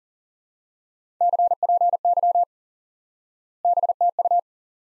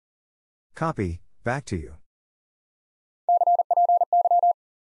Copy, back to you.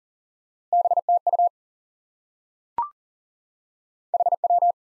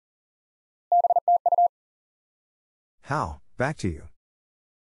 How, back to you.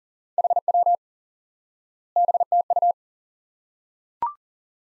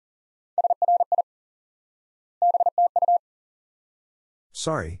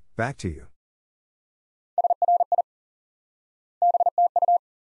 Sorry, back to you.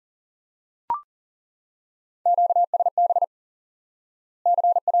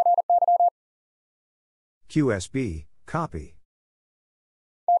 QSB, copy.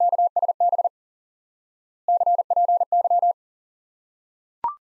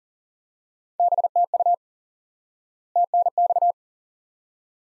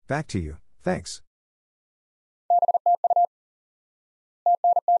 Back to you, thanks.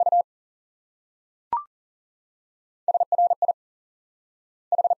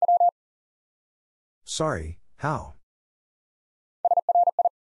 Sorry, how?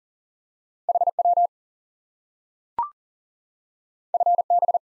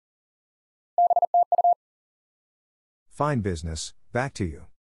 Fine business, back to you.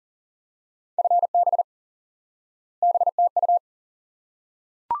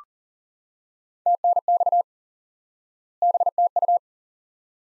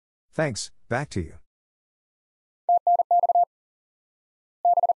 Thanks, back to you.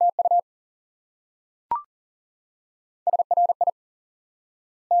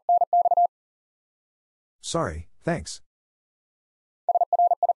 Sorry, thanks.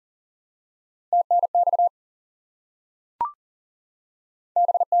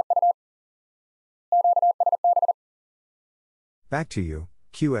 Back to you,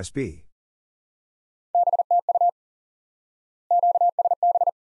 QSB.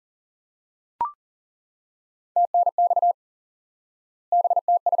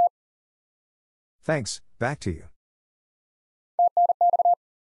 Thanks, back to you.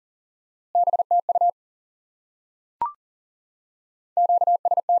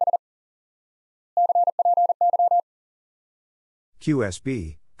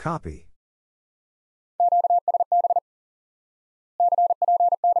 QSB, copy.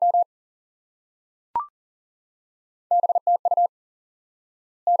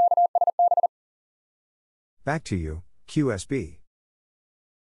 Back to you, QSB.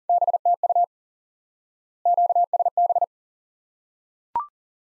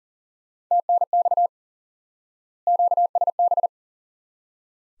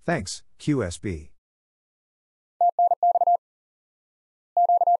 Thanks, QSB.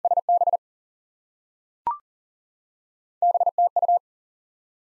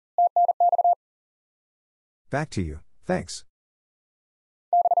 Back to you, thanks.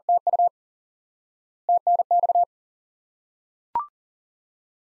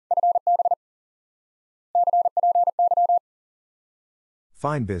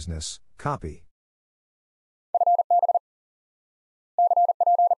 Fine business, copy.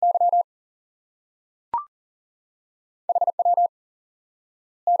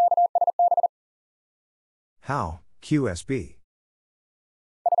 How, QSB.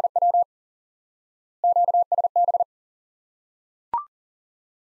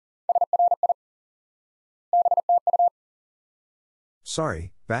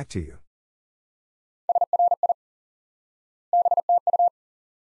 Sorry, back to you.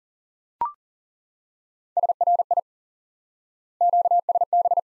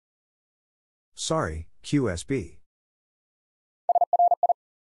 Sorry, QSB.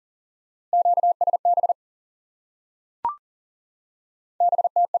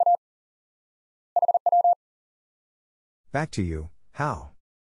 Back to you, how?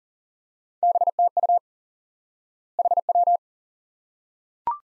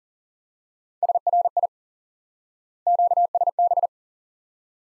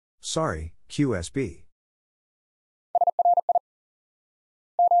 Sorry, QSB.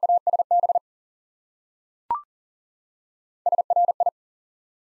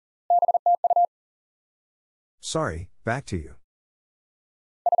 Sorry, back to you.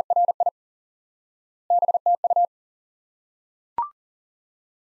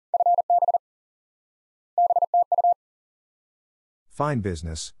 Fine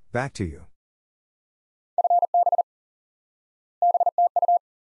business, back to you.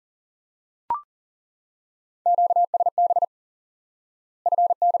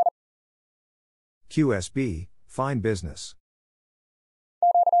 QSB, fine business.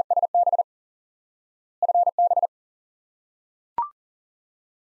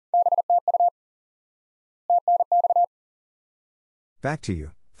 Back to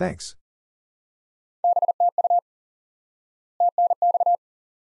you, thanks.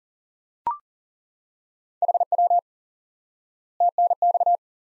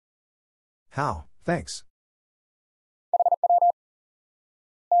 How, thanks.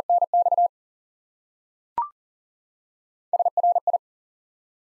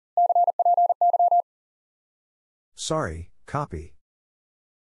 Sorry, copy.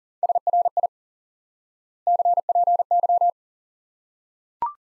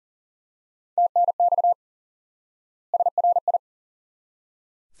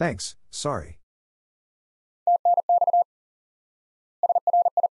 Thanks, sorry.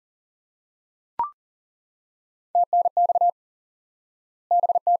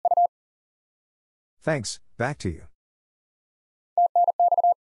 Thanks, back to you.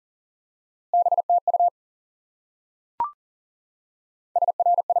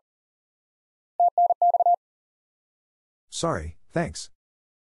 Sorry, thanks.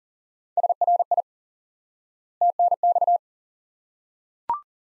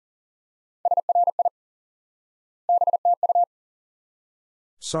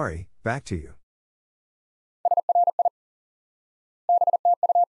 Sorry, back to you.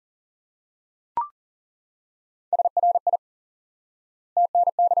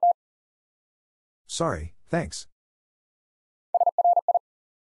 Sorry, thanks.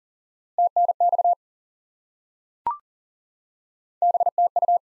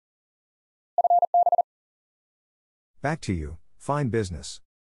 Back to you, fine business.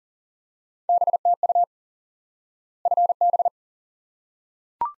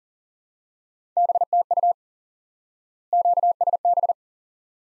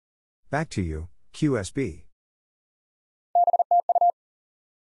 Back to you, QSB.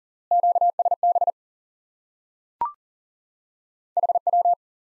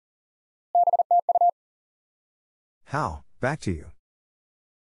 How, back to you.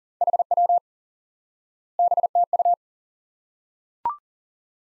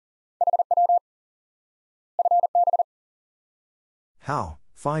 How,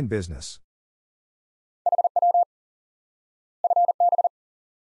 fine business.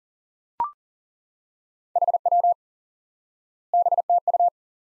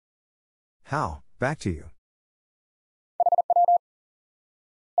 How, back to you.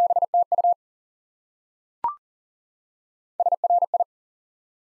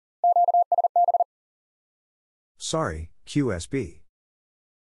 Sorry, QSB.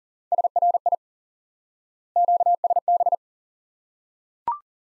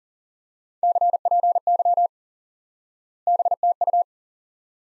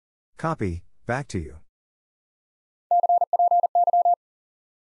 Copy, back to you.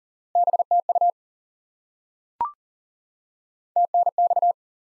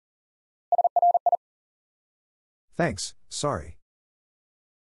 Thanks, sorry.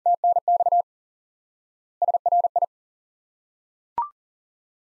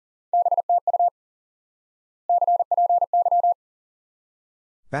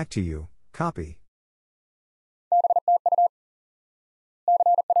 Back to you, copy.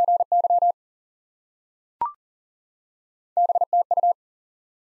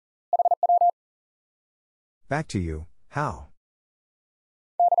 Back to you, how?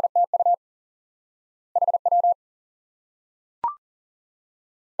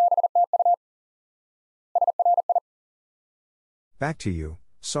 Back to you,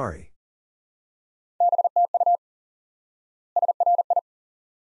 sorry.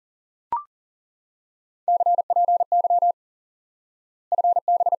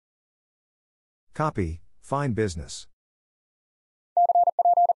 Copy, fine business.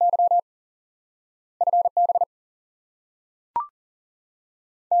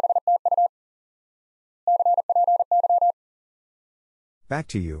 Back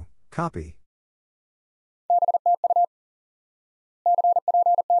to you, copy.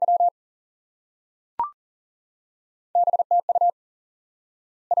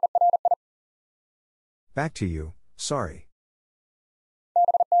 Back to you, sorry.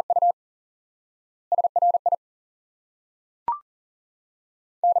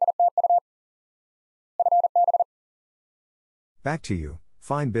 Back to you,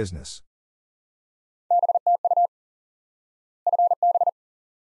 fine business.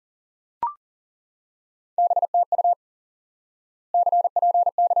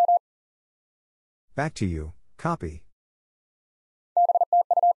 Back to you, copy.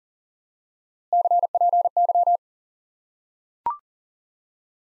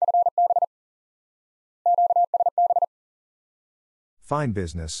 Fine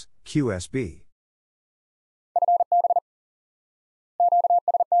business, QSB.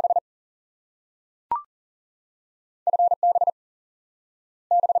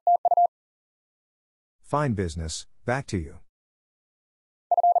 Fine business, back to you.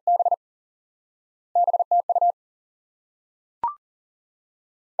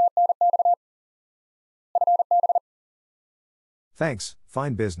 Thanks,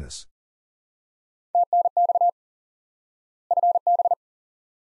 fine business.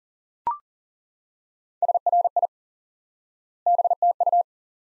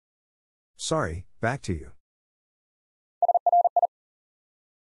 Sorry, back to you.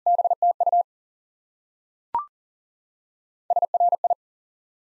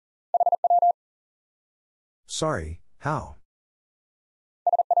 Sorry, how?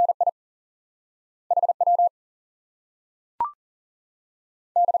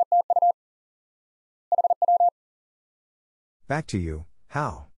 Back to you,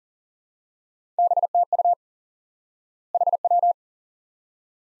 how?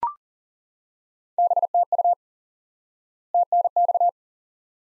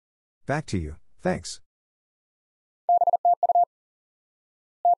 Back to you, thanks.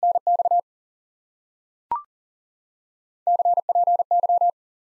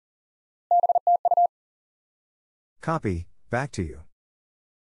 Copy, back to you.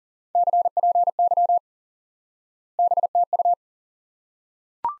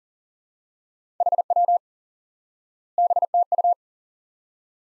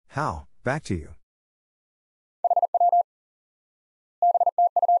 How, back to you.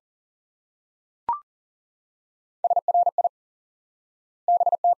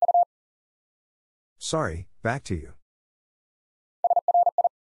 Sorry, back to you.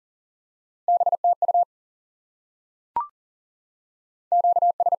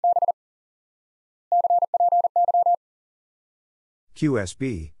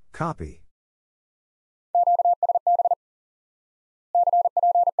 QSB, copy.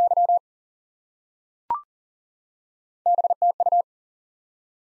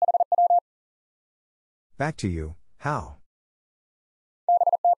 Back to you, how?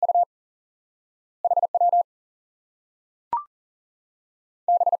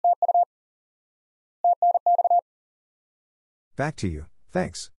 Back to you,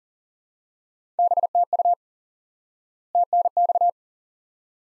 thanks.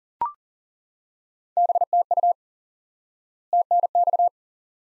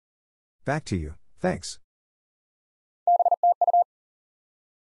 Back to you, thanks.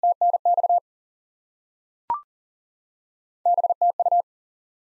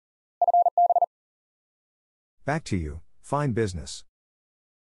 Back to you, fine business.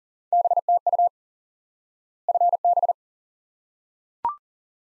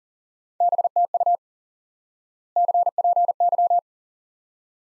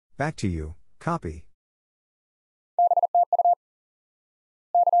 Back to you, copy.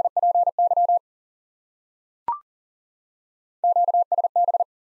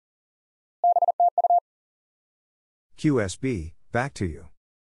 QSB, back to you.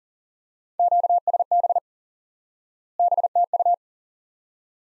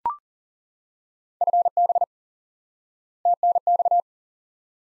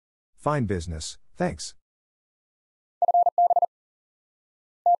 Fine business, thanks.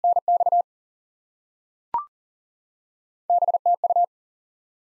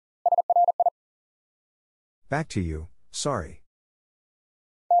 Back to you, sorry.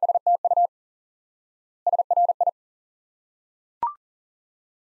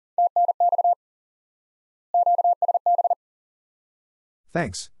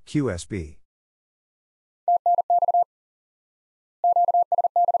 Thanks, QSB.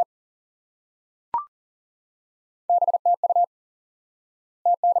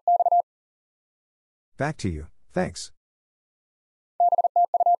 Back to you, thanks.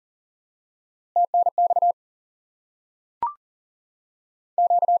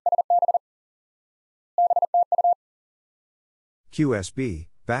 QSB,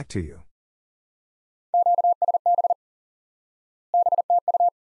 back to you.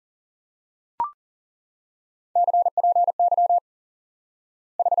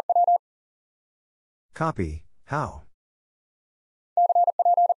 Copy, how?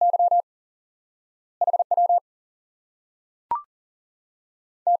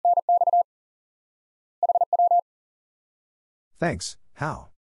 Thanks, how?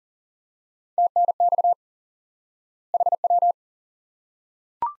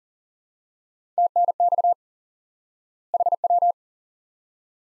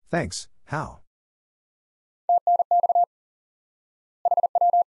 Thanks, how?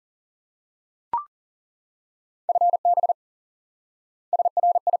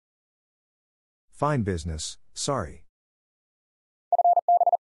 Fine business, sorry.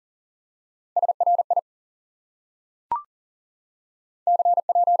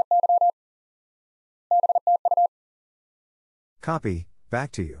 Copy,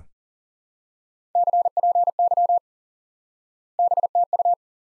 back to you.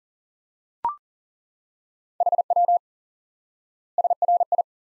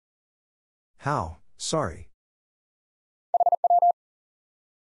 How, sorry.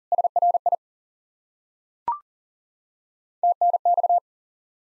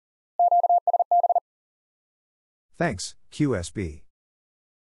 Thanks, QSB.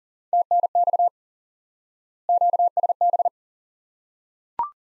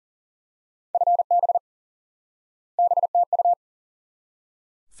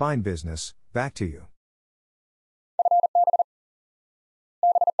 Fine business, back to you.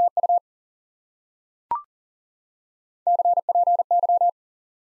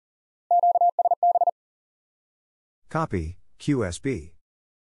 Copy, QSB.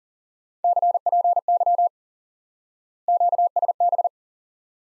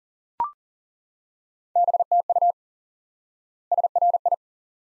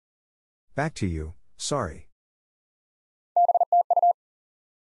 Back to you, sorry.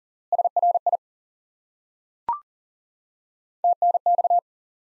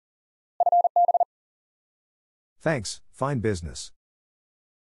 Thanks, fine business.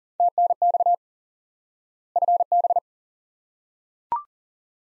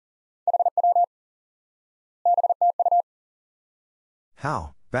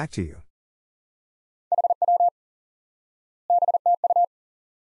 How, back to you.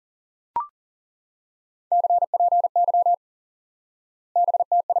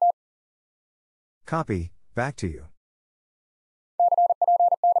 Copy, back to you.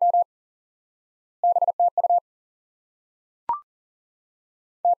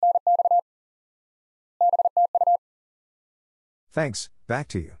 Thanks, back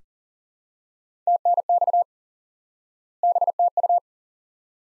to you.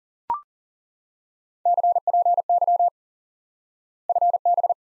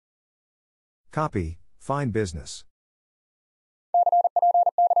 Copy, fine business.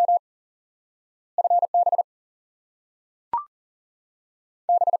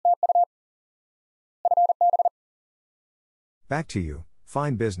 Back to you,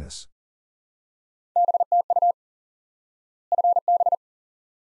 fine business.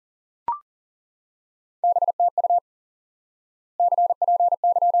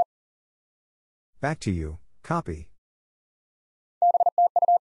 Back to you, copy.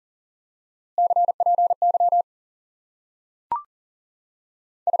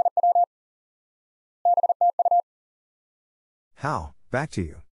 How, back to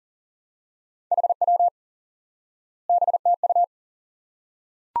you.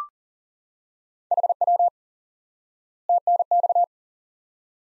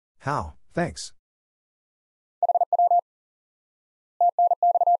 How, thanks.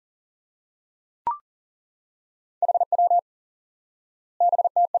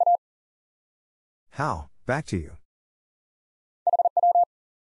 How, back to you.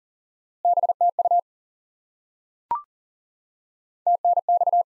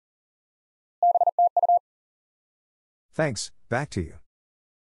 Thanks, back to you.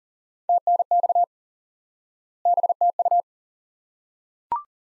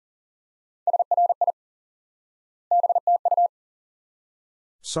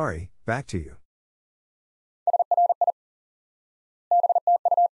 Sorry, back to you.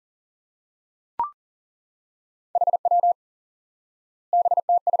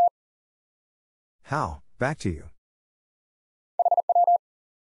 How, back to you.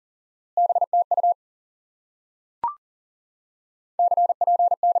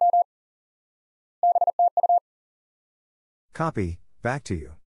 Copy, back to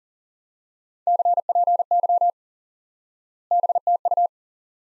you.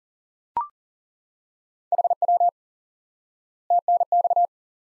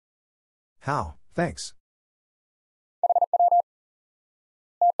 How, thanks.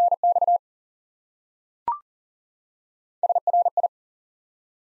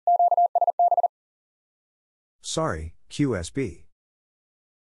 Sorry, QSB.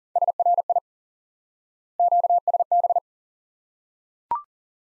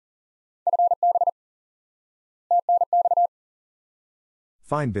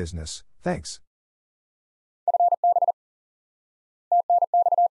 Fine business, thanks.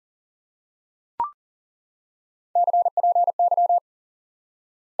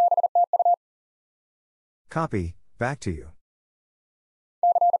 Copy, back to you.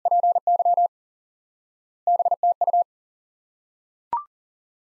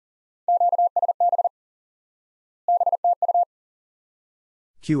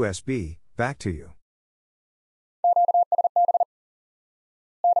 QSB, back to you.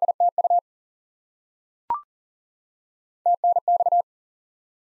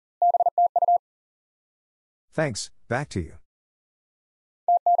 Thanks, back to you.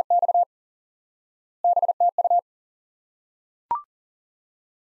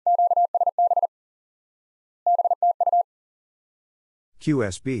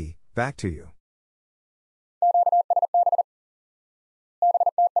 QSB, back to you.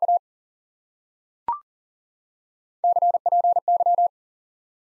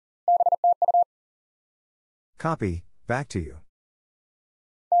 Copy, back to you.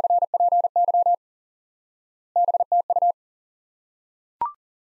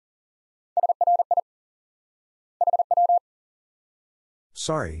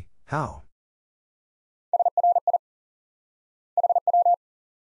 Sorry, how?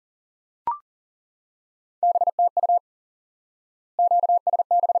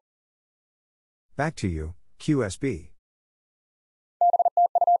 Back to you, QSB.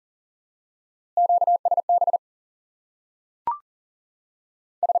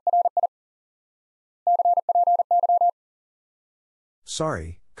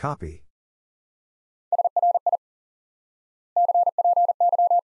 Sorry, copy.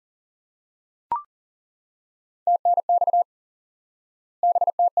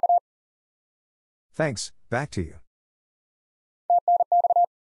 Thanks, back to you.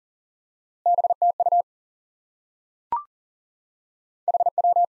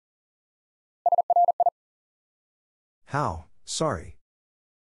 How, sorry.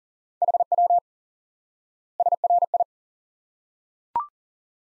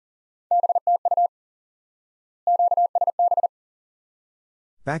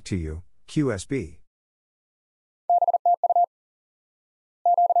 Back to you, QSB.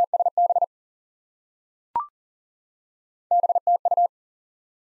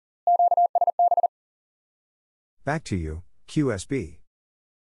 Back to you, QSB.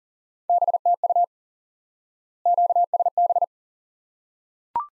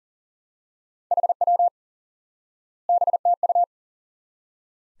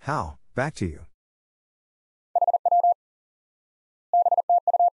 How, back to you.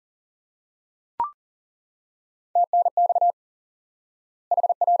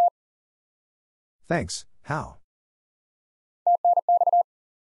 Thanks, how?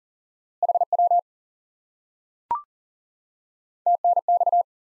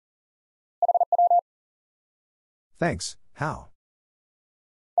 Thanks, how?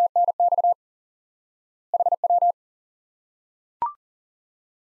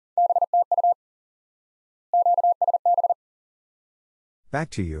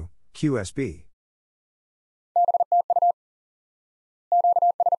 Back to you, QSB.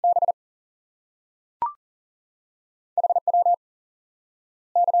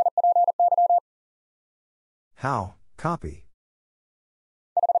 How, copy.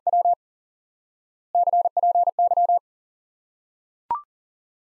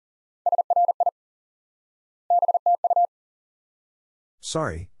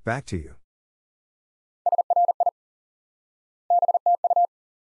 Sorry, back to you.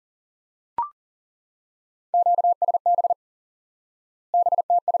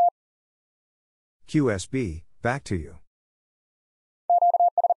 QSB, back to you.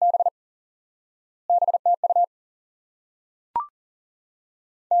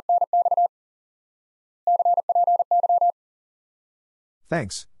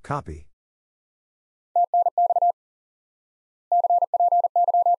 Thanks, copy.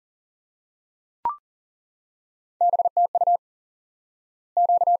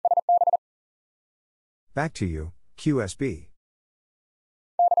 Back to you, QSB.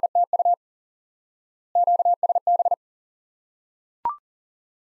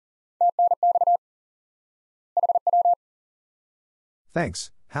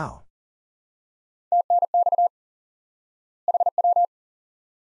 Thanks, how?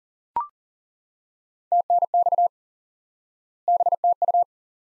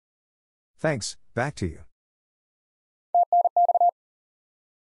 Thanks, back to you.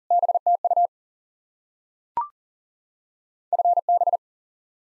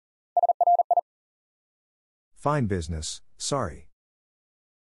 Fine business, sorry.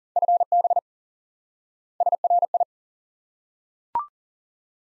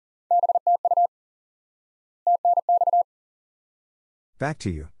 Back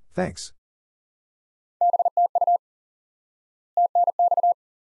to you, thanks.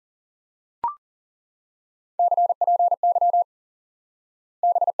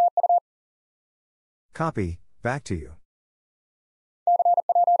 Copy, back to you.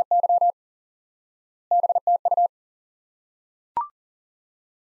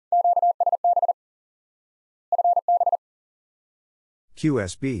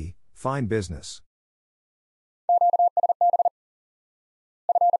 QSB, fine business.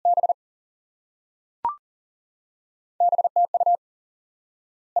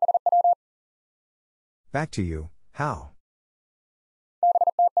 Back to you, how?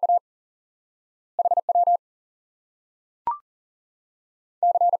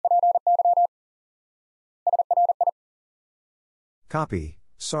 Copy,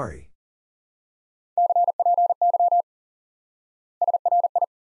 sorry.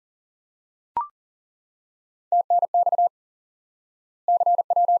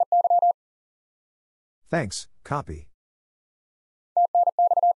 Thanks, copy.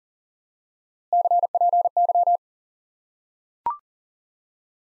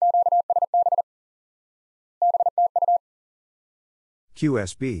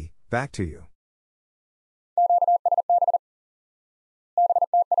 QSB, back to you.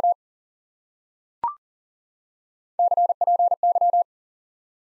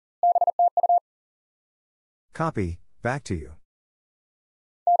 Copy, back to you.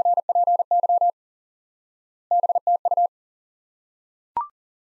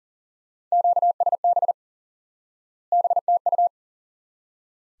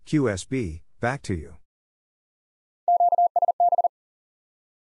 QSB, back to you.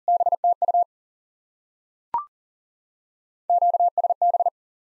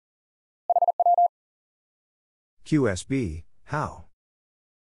 QSB, how?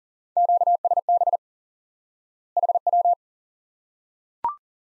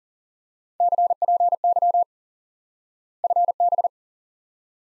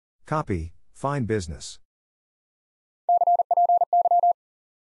 Copy, fine business.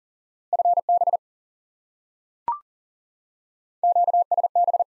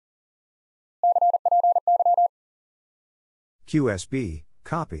 QSB,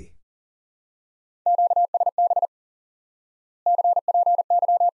 copy.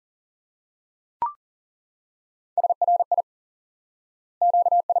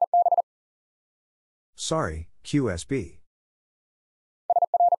 Sorry, QSB.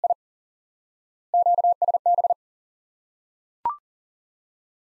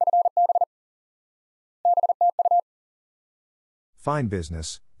 Fine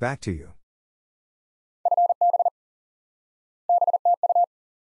business, back to you.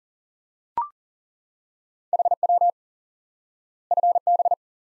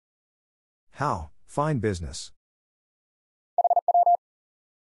 How, fine business.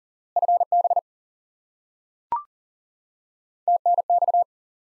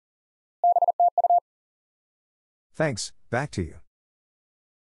 Thanks, back to you.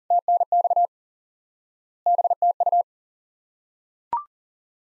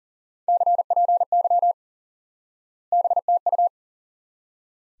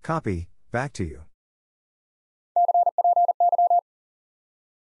 Copy, back to you.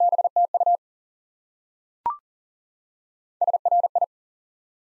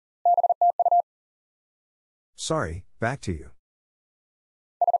 Sorry, back to you.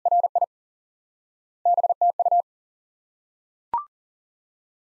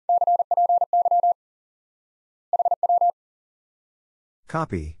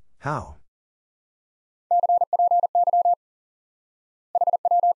 Copy, how?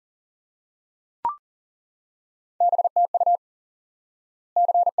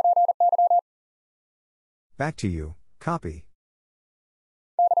 Back to you, copy.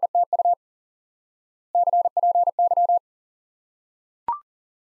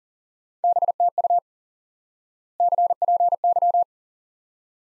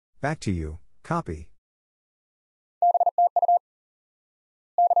 Back to you, copy.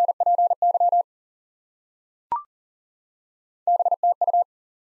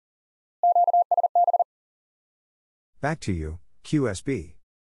 Back to you, QSB.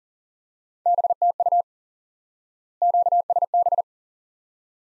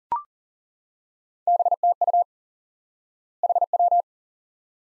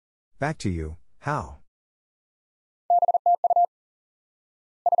 Back to you, how?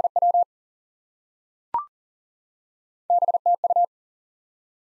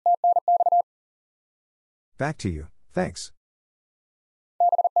 Back to you, thanks.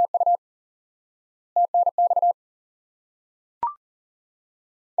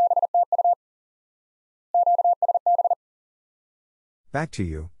 Back to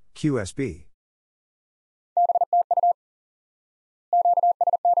you, QSB.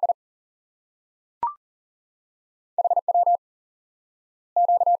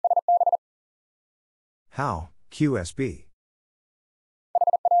 How, QSB.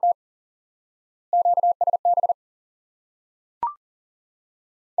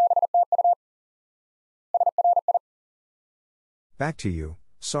 Back to you,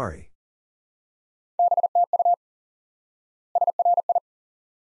 sorry.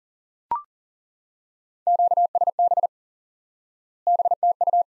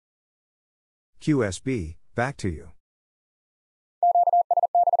 QSB, back to you.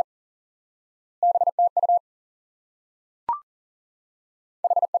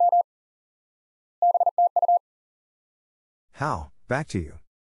 How, back to you.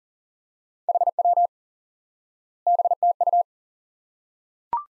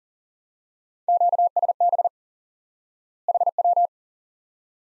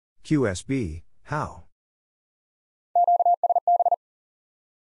 QSB, how?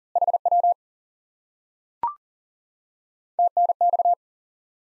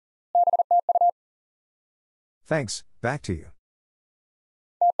 Thanks, back to you.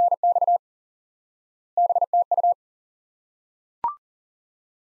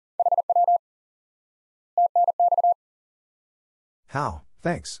 How,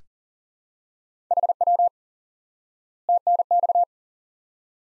 thanks.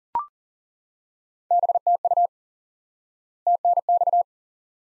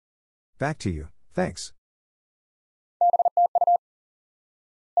 Back to you, thanks.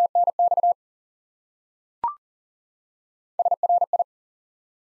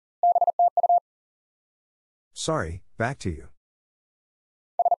 Sorry, back to you.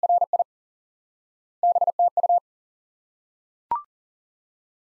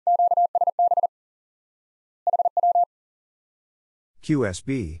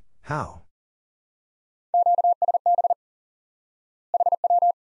 QSB, how?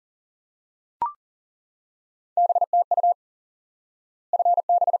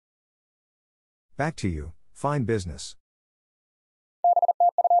 Back to you, fine business.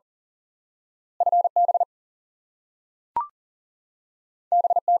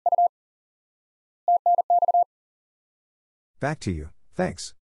 Back to you,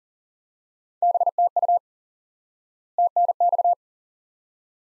 thanks.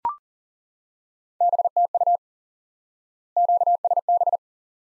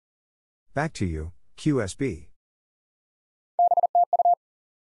 Back to you, QSB.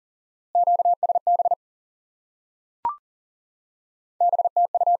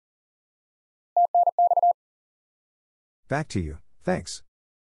 Back to you, thanks.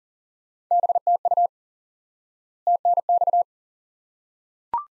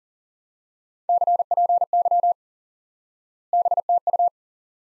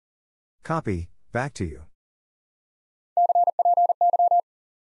 Copy, back to you.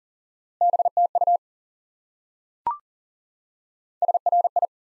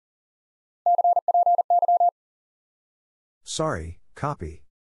 Sorry, copy.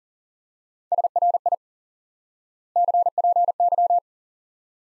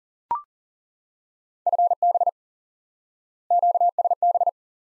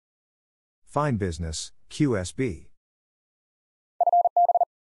 Fine business, QSB.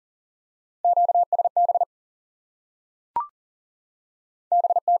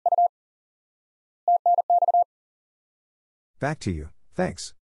 Back to you,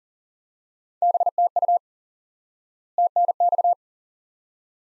 thanks.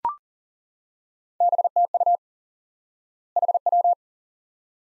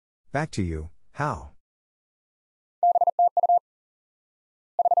 Back to you, how?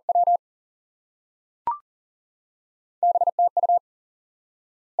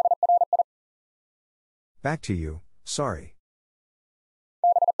 Back to you, sorry.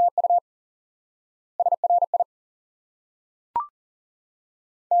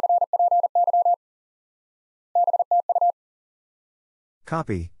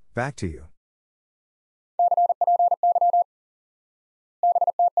 Copy, back to you.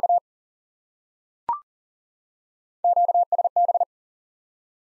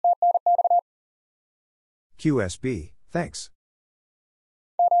 QSB, thanks.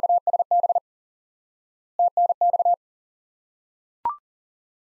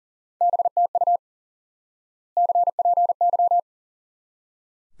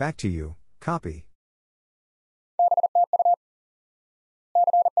 Back to you, copy.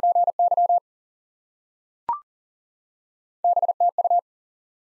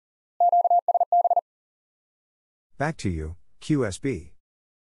 Back to you, QSB.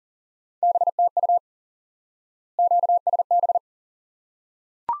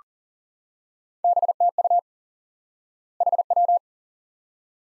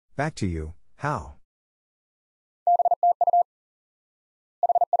 Back to you, how?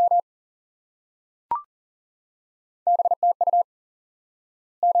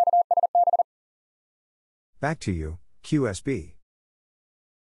 Back to you, QSB.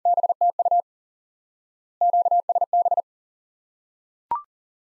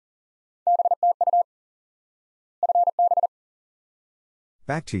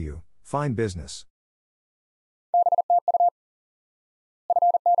 Back to you, fine business.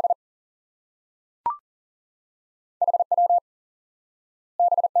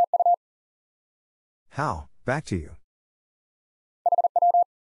 How, back to you.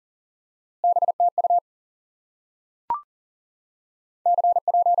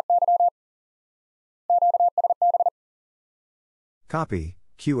 Copy,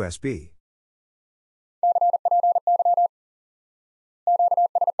 QSB.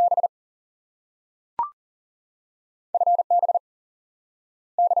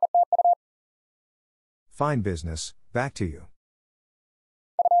 Fine business, back to you.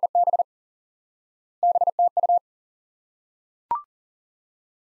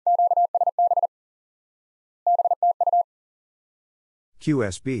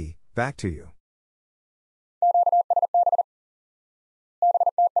 QSB, back to you.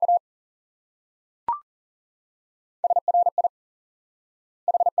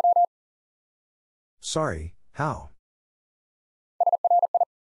 Sorry, how?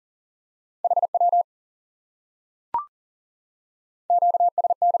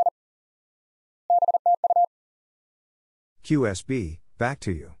 QSB, back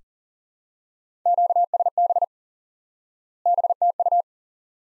to you.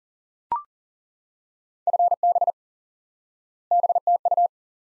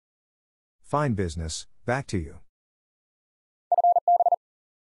 Fine business, back to you.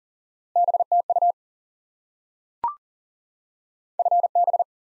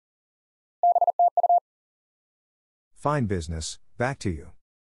 Fine business, back to you.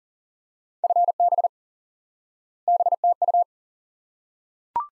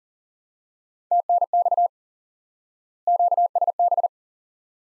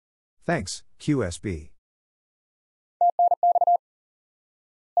 Thanks, QSB.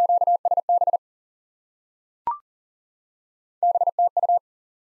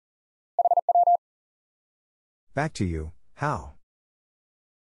 Back to you, how?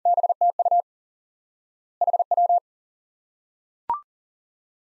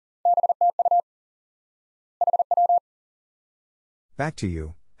 Back to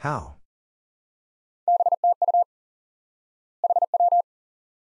you, how?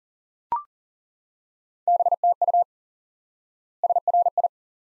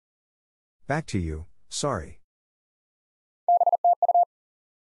 Back to you, sorry.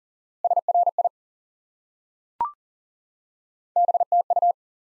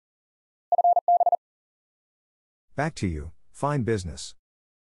 Back to you, fine business.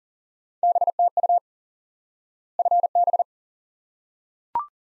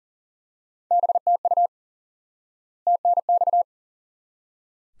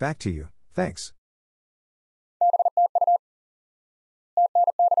 Back to you, thanks.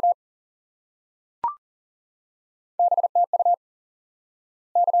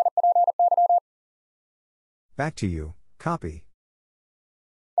 Back to you, copy.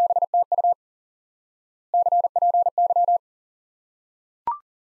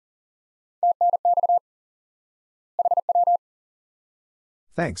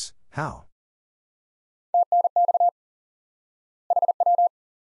 Thanks, how?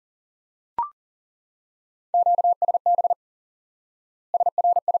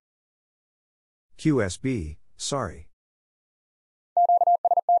 QSB, sorry.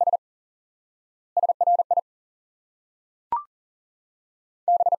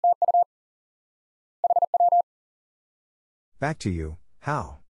 Back to you,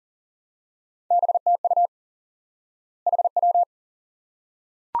 how?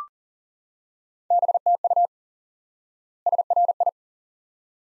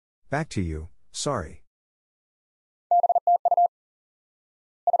 Back to you, sorry.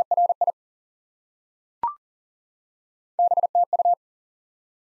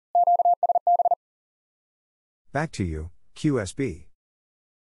 Back to you, QSB.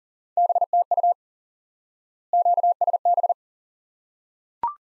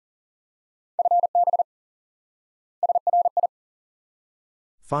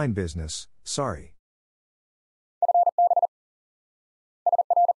 Fine business, sorry.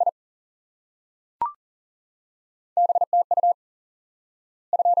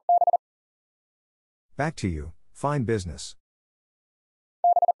 Back to you, fine business.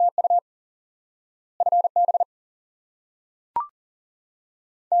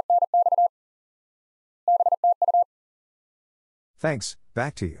 Thanks,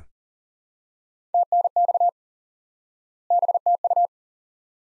 back to you.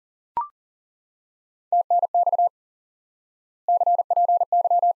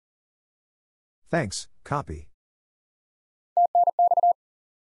 Thanks, copy.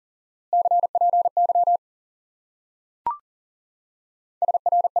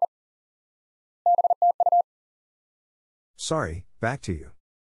 Sorry, back to you.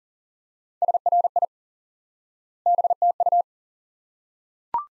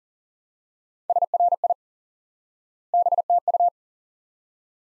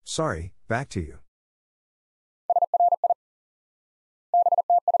 Sorry, back to you.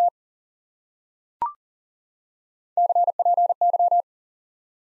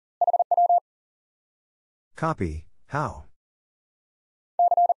 Copy, how?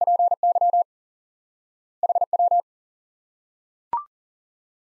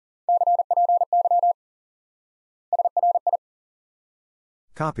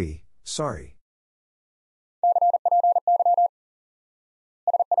 Copy, sorry.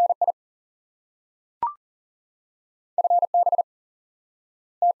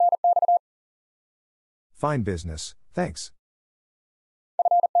 Fine business, thanks.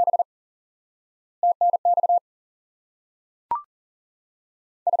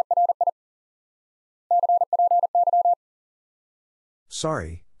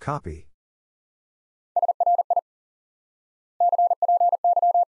 Sorry, copy.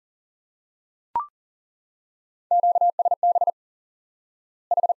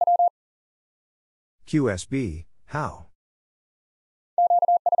 QSB, how?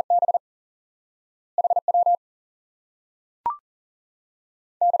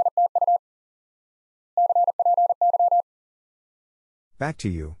 Back to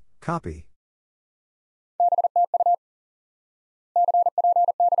you, copy.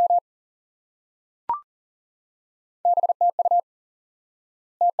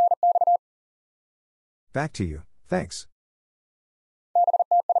 Back to you, thanks.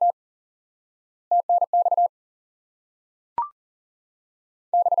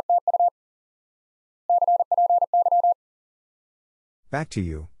 Back to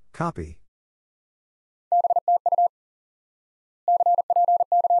you, copy.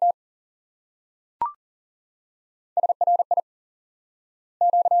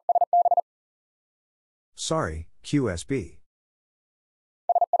 Sorry, QSB.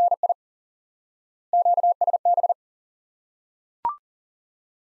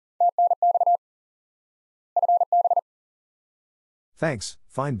 Thanks,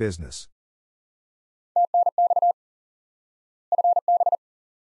 fine business.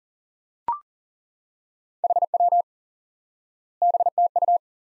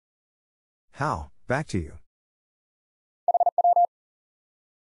 How, back to you.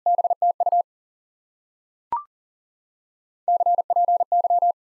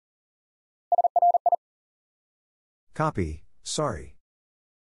 Copy, sorry.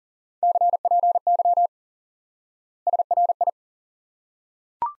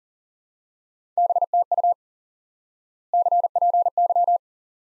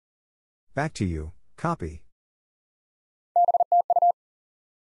 Back to you, copy.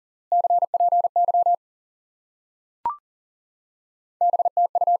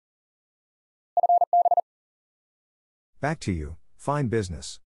 Back to you, fine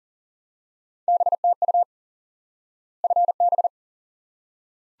business.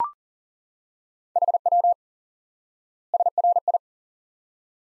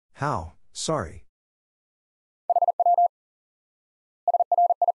 How, sorry.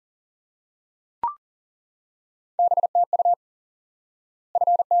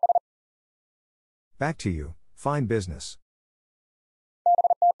 Back to you, fine business.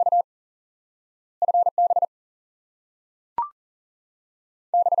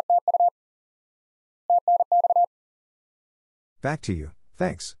 Back to you,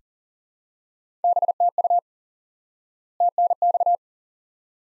 thanks.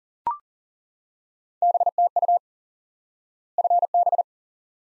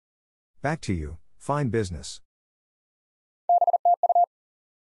 Back to you, fine business.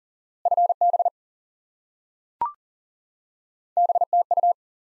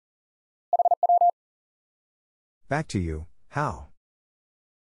 Back to you, how?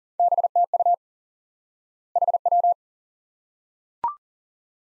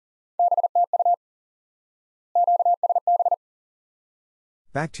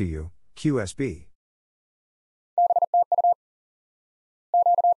 Back to you, QSB.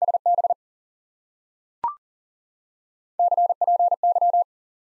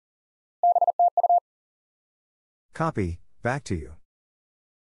 Copy, back to you.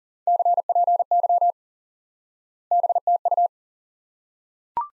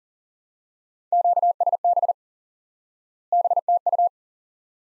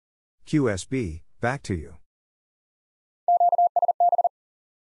 QSB, back to you.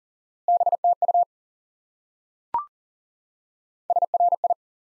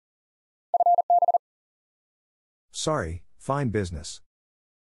 Sorry, fine business.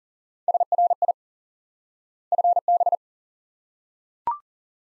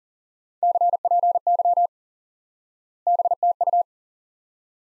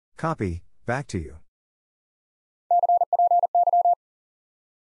 Copy, back to you.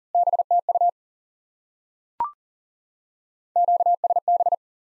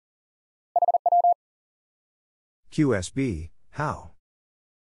 QSB, how?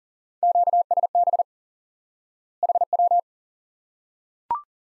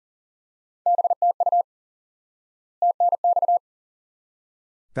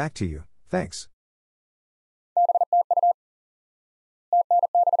 Back to you, thanks.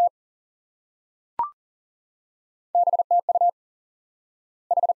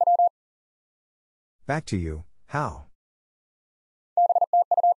 Back to you, how?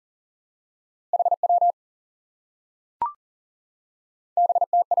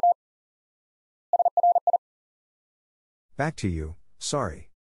 Back to you, sorry.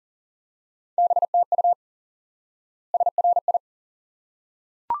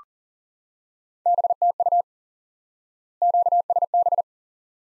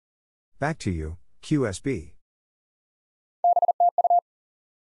 Back to you, QSB.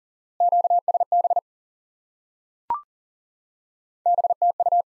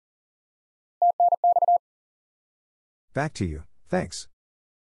 Back to you, thanks.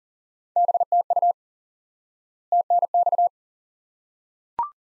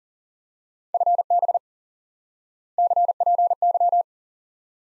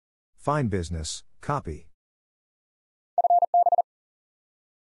 Fine business, copy.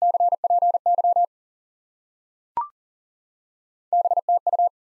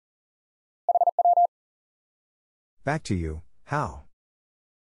 Back to you, how?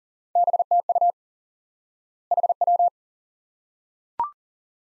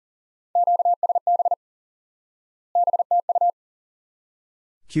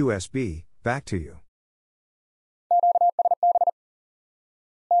 QSB, back to you.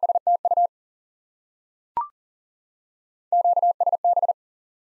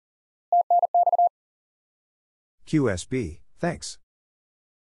 QSB, thanks.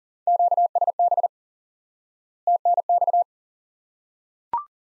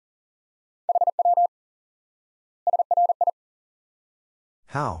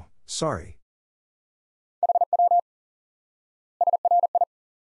 How, sorry.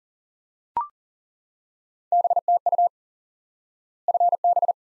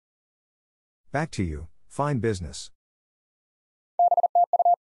 Back to you, fine business.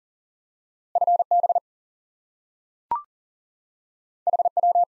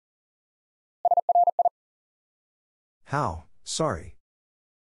 How, sorry.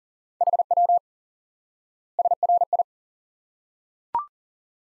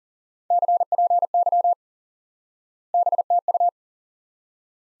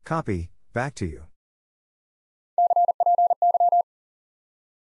 Copy, back to you.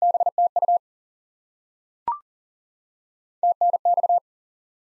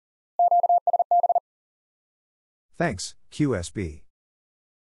 Thanks, QSB.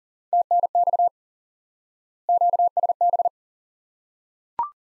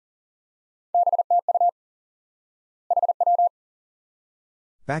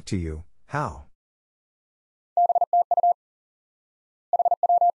 Back to you, how?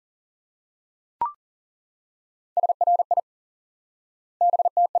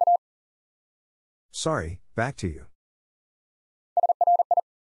 Sorry, back to you.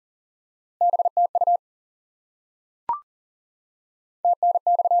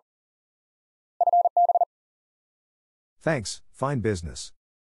 Thanks, fine business.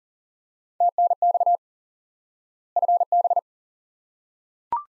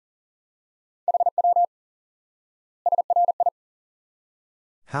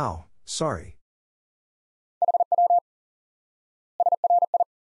 How, sorry.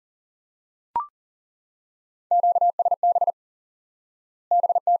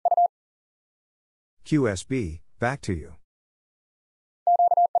 QSB, back to you.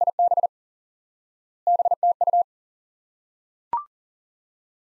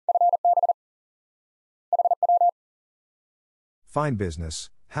 Fine business,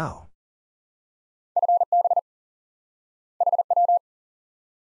 how?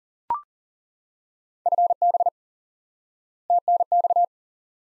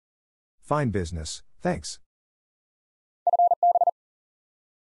 Fine business, thanks.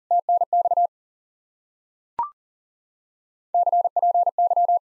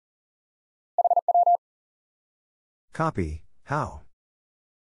 Copy, how?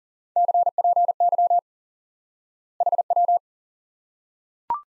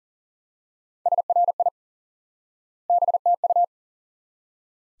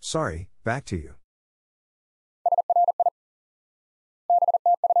 Sorry, back to you.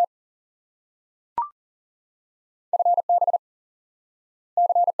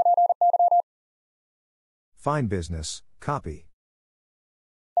 Fine business, copy.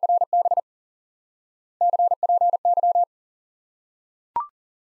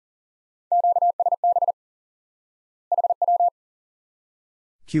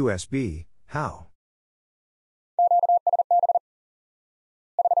 QSB, how?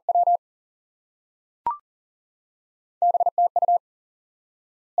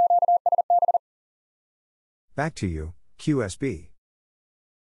 Back to you, QSB.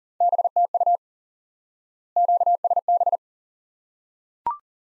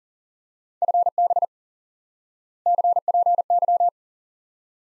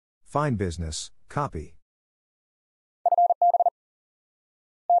 Fine business, copy.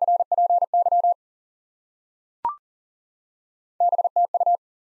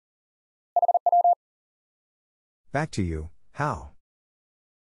 Back to you, how?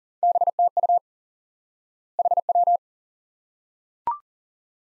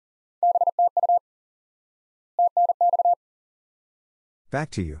 Back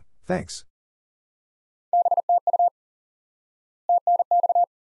to you, thanks.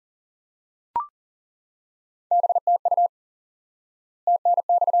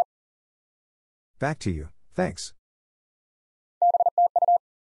 Back to you, thanks.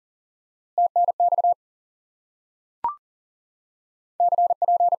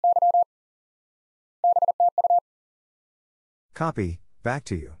 Copy, back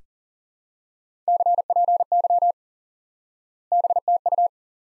to you.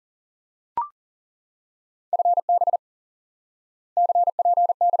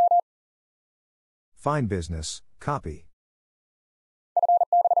 Fine business, copy.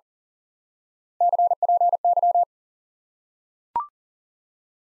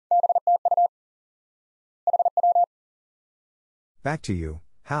 Back to you,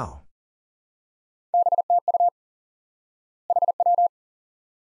 how?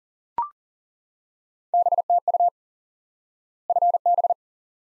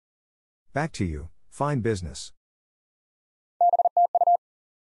 Back to you, fine business.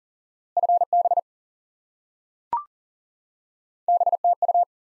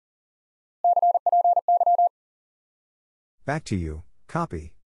 Back to you,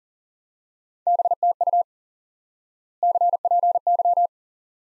 copy.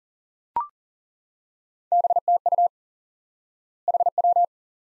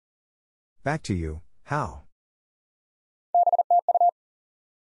 Back to you, how?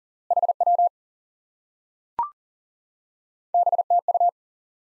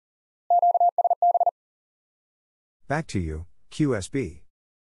 Back to you, QSB.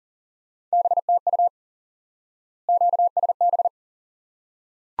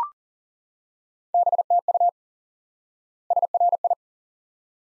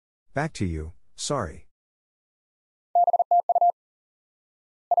 Back to you, sorry.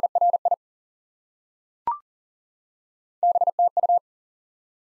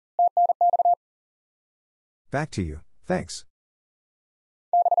 Back to you, thanks.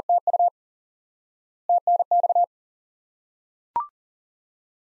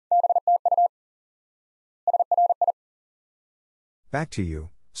 Back to you,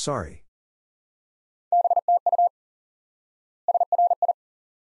 sorry.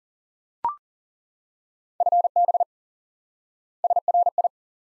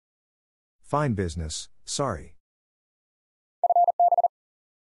 Fine business, sorry.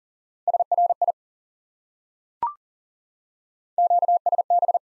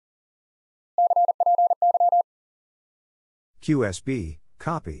 QSB,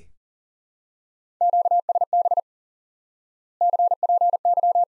 copy.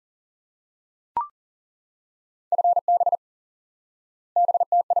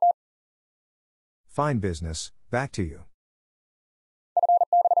 Fine business, back to you.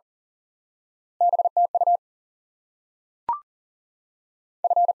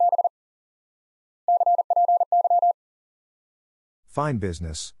 Fine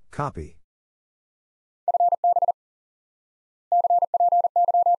business, copy.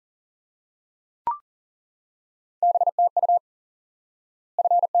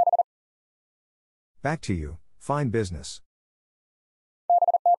 Back to you, fine business.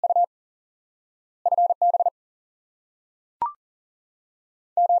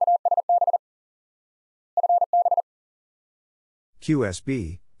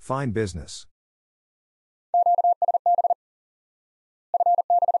 QSB, fine business.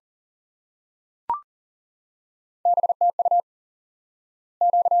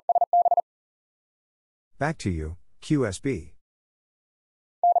 Back to you, QSB.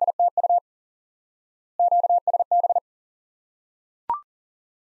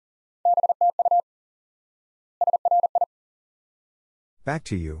 Back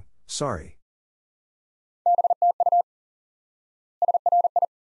to you, sorry.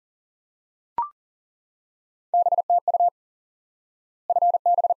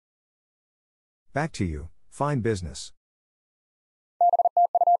 Back to you, fine business.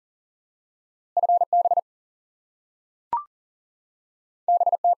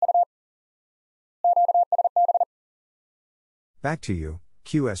 Back to you,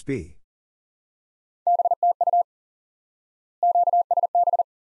 QSB.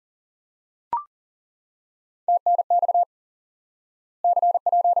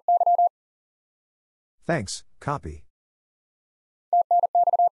 Thanks, copy.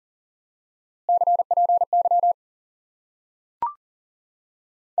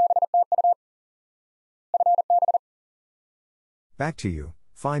 Back to you,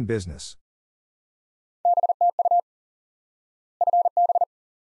 fine business.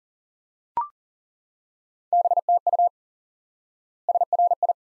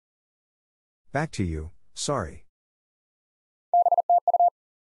 Back to you, sorry.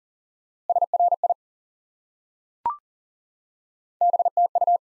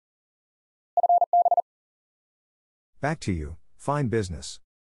 Back to you, fine business.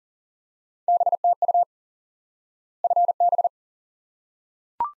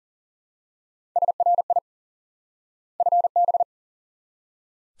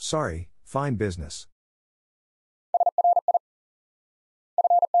 Sorry, fine business.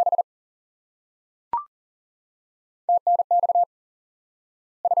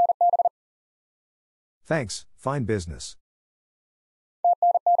 Thanks, fine business.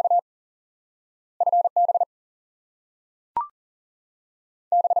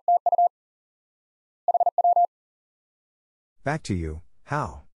 Back to you,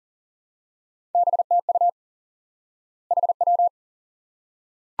 how?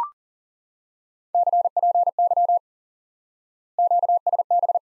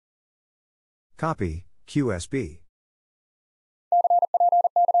 Copy, QSB.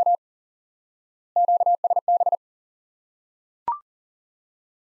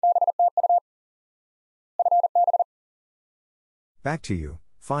 Back to you,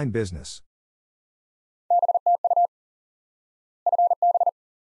 fine business.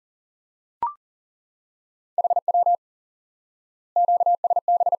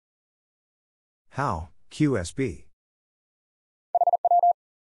 How, QSB.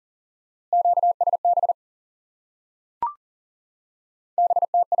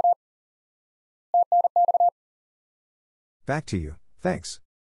 Back to you, thanks.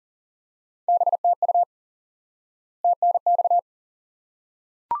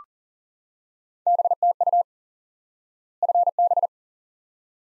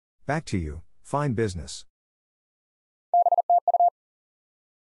 Back to you, fine business.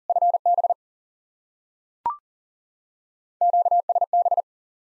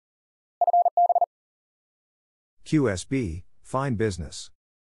 QSB, fine business.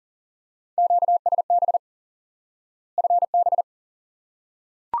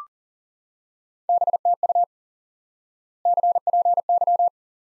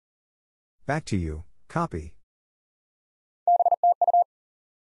 Back to you, copy.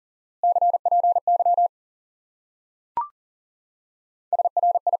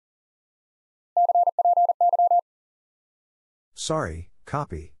 Sorry,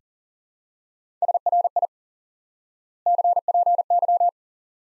 copy.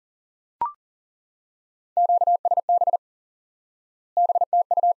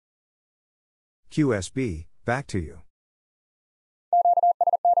 QSB, back to you.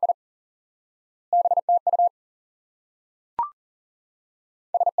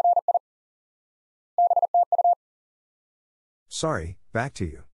 Sorry, back to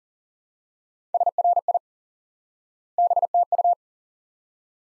you.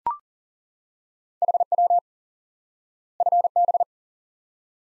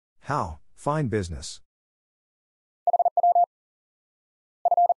 How, fine business.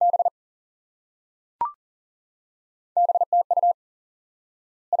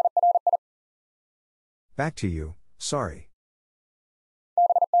 Back to you, sorry.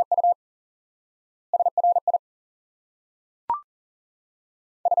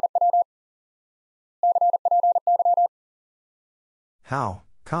 How,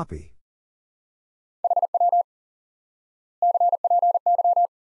 copy.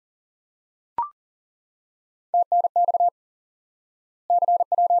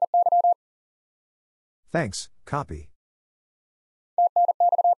 Thanks, copy.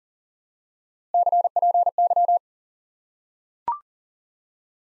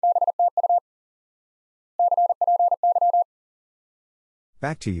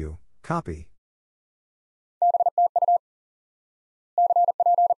 Back to you, copy.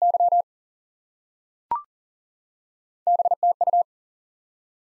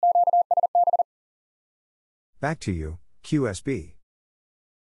 Back to you, QSB.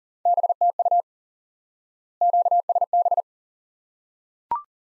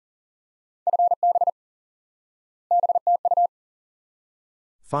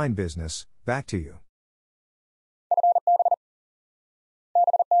 Fine business, back to you.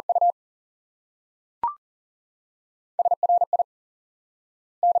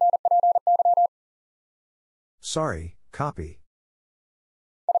 Sorry, copy.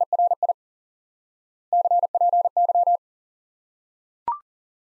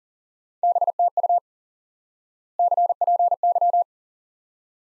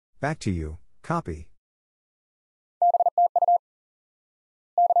 Back to you, copy.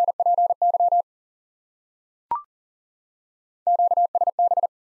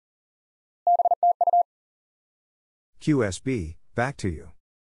 QSB, back to you.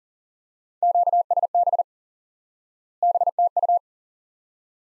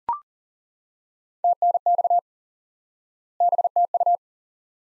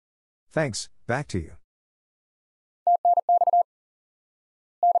 Thanks, back to you.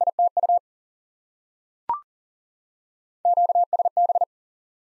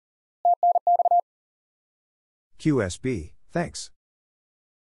 QSB, thanks.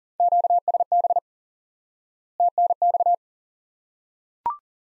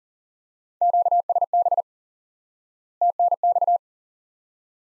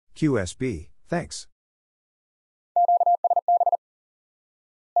 QSB, thanks.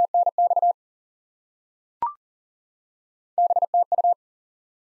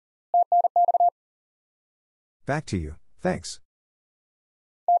 Back to you, thanks.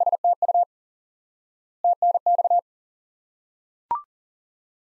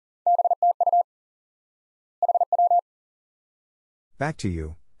 Back to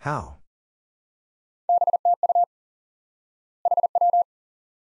you, how?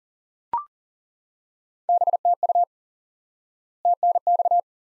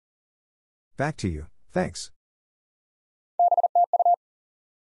 Back to you, thanks.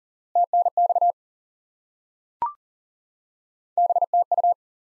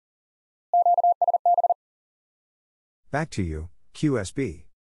 Back to you, QSB.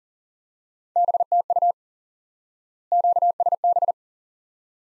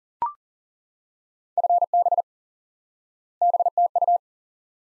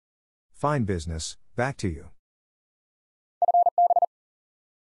 Fine business, back to you.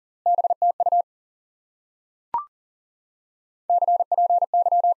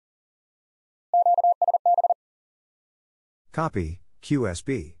 Copy,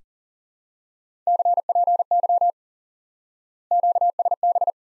 QSB.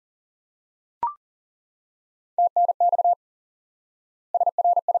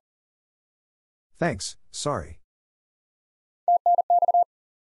 Thanks, sorry.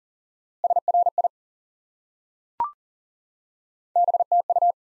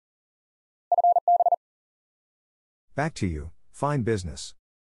 Back to you, fine business.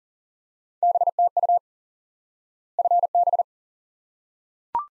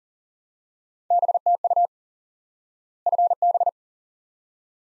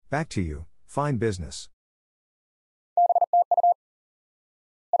 Back to you, fine business.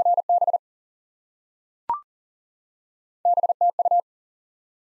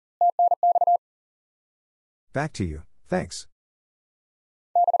 Back to you, thanks.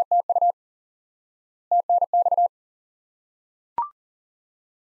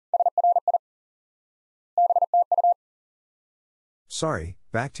 Sorry,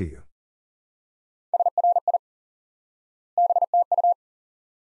 back to you.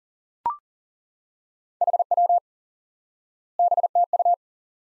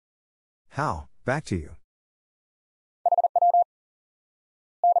 How, back to you.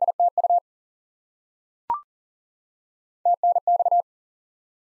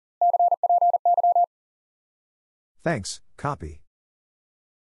 Thanks, copy.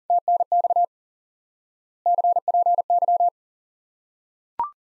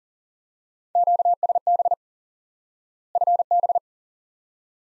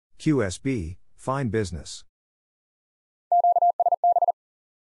 QSB, fine business.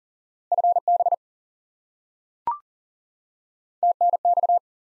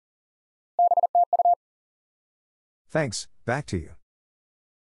 Thanks, back to you.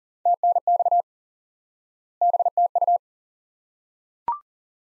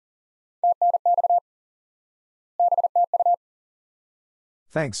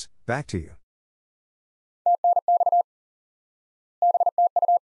 Thanks, back to you.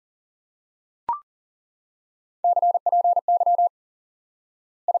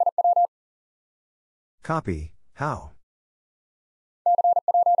 Copy, how?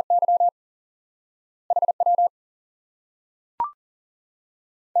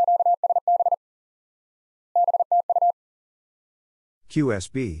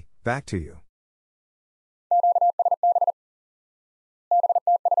 QSB, back to you.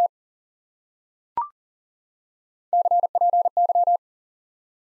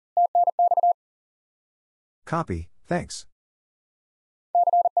 Copy, thanks.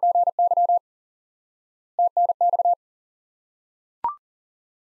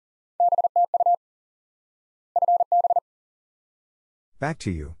 Back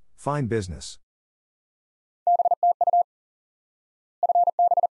to you, fine business.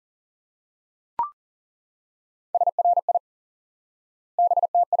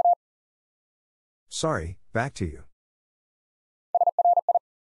 Sorry, back to you.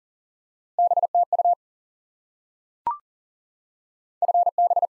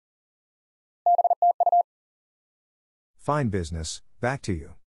 Fine business, back to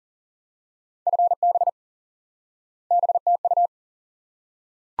you.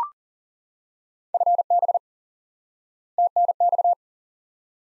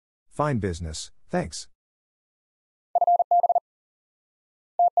 Fine business, thanks.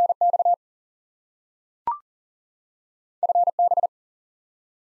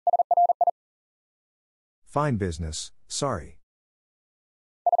 Fine business, sorry.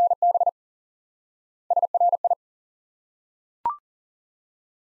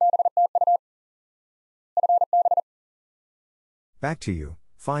 Back to you,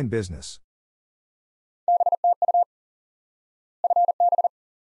 fine business.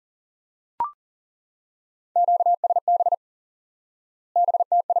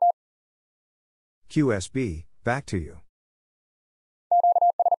 QSB, back to you.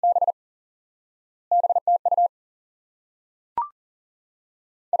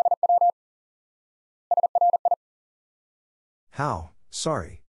 How,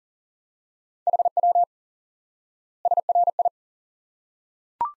 sorry.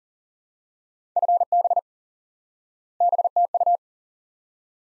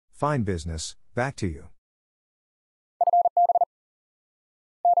 Fine business, back to you.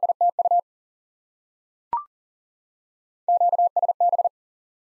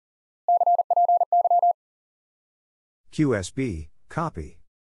 QSB, copy.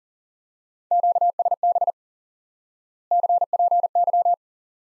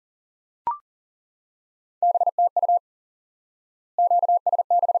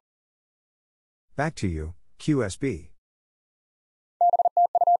 Back to you, QSB.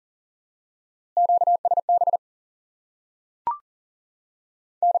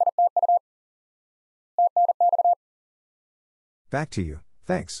 Back to you,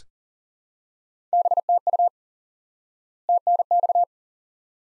 thanks.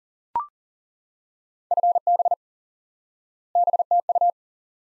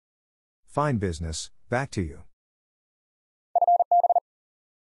 Fine business, back to you.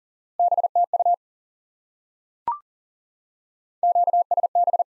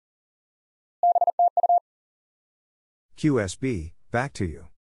 QSB, back to you.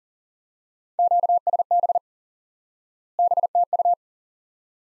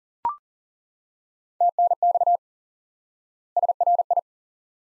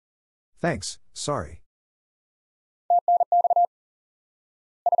 Thanks, sorry.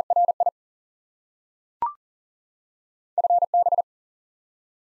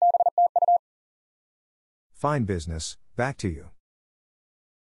 Fine business, back to you.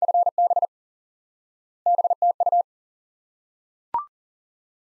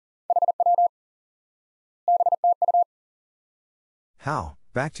 How,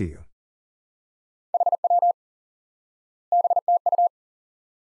 back to you.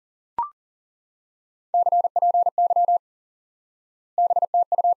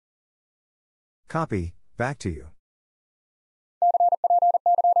 Copy, back to you.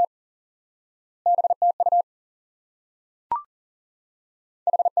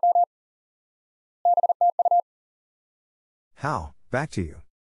 How, back to you.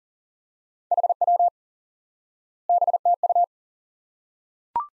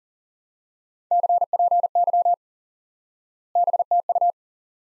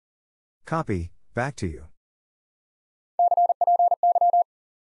 Copy, back to you.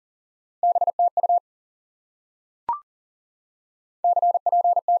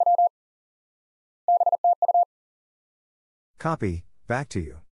 Copy, back to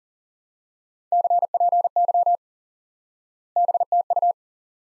you.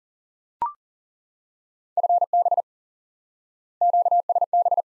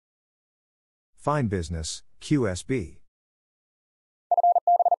 Fine business, QSB.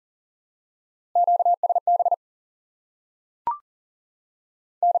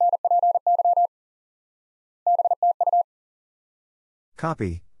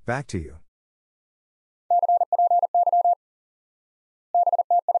 Copy, back to you.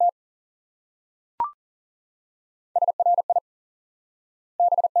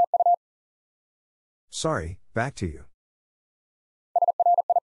 Sorry, back to you.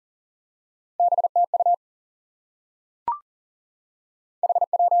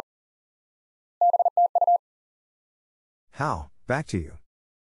 How, back to you.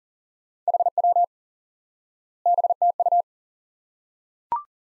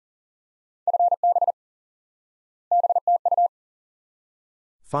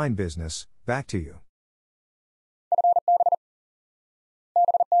 Fine business, back to you.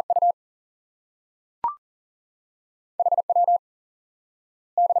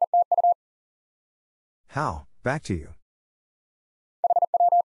 How, back to you.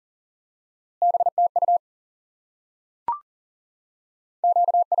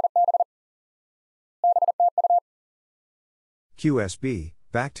 QSB,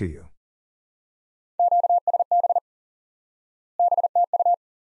 back to you.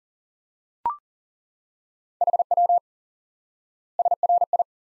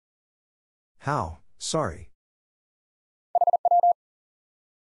 How, sorry.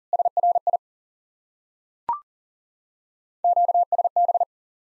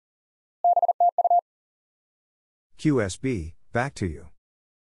 QSB, back to you.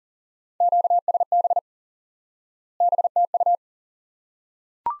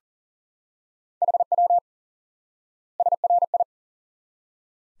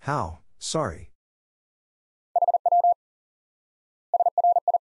 How, sorry.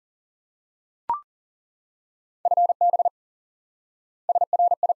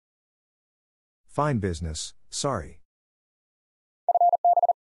 Fine business, sorry.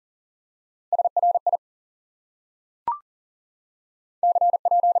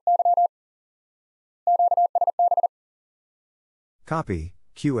 Copy,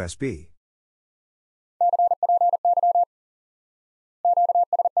 QSB.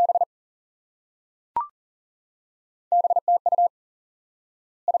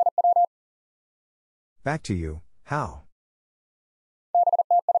 Back to you, how?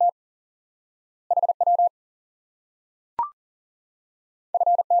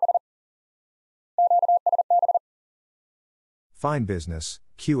 Fine business,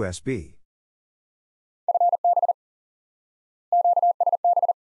 QSB.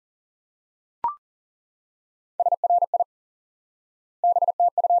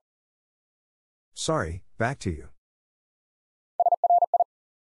 Sorry, back to you.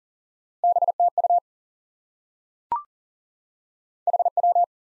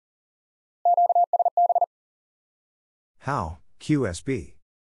 How, QSB.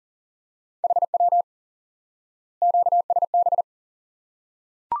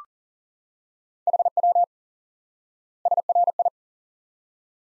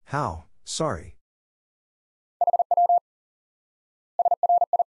 How, sorry.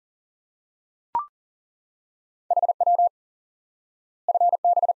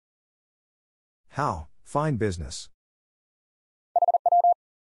 How, fine business.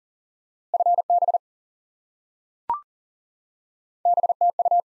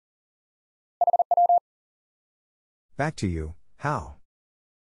 Back to you, how?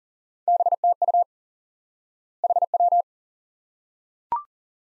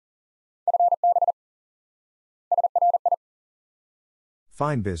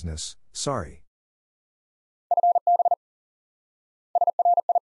 Fine business, sorry.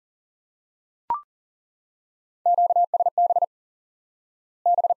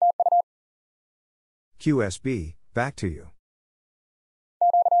 QSB, back to you.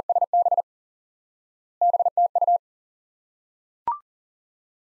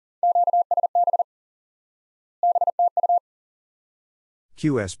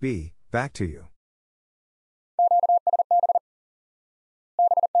 QSB, back to you.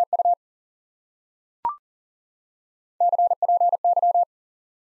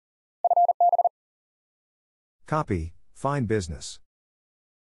 Copy, fine business.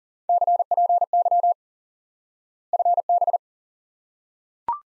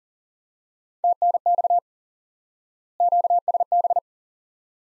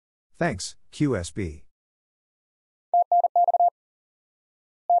 Thanks, QSB.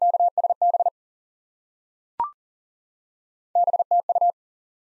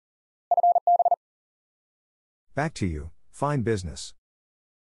 Back to you, fine business.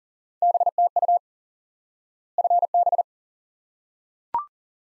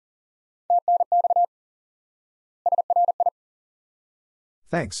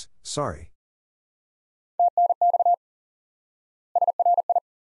 Thanks, sorry.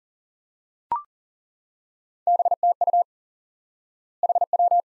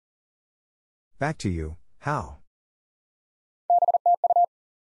 Back to you, how?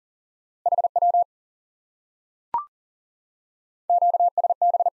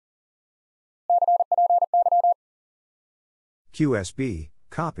 QSB,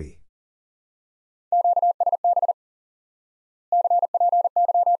 copy.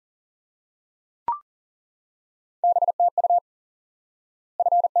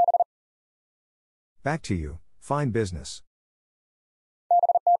 Back to you, fine business.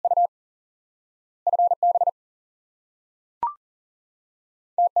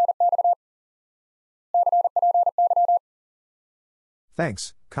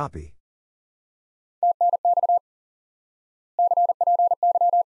 Thanks, copy.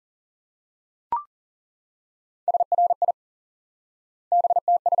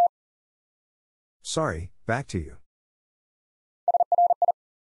 Sorry, back to you.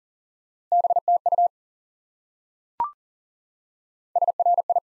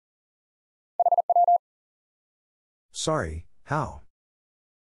 Sorry, how?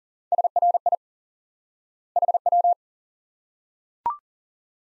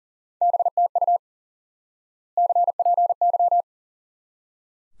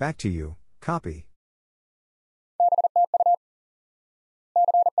 Back to you, copy.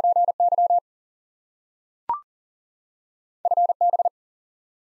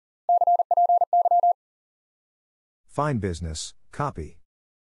 Fine business, copy.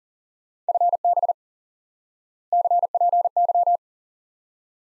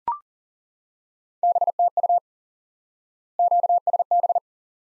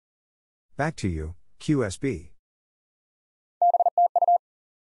 Back to you, QSB.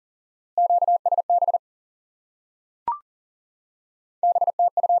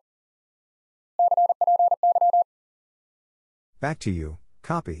 Back to you,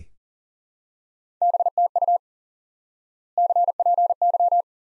 copy.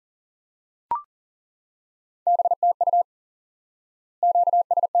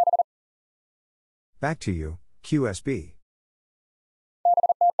 Back to you, QSB.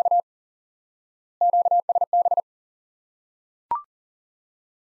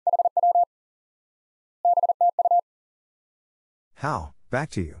 How,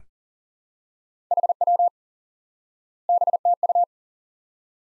 back to you.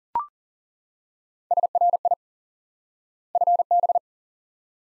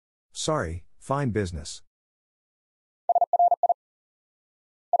 Sorry, fine business.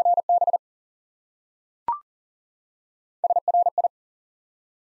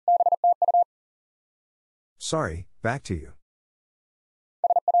 Sorry, back to you.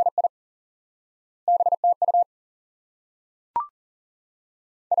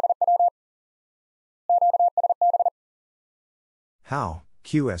 How,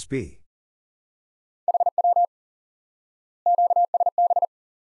 QSB.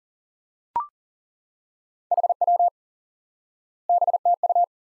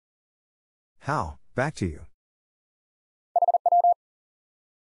 How, back to you.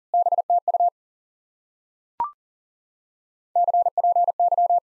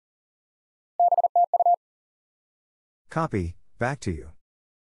 Copy, back to you.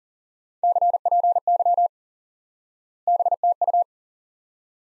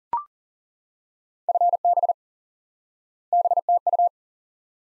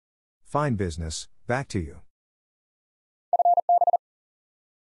 Fine business, back to you.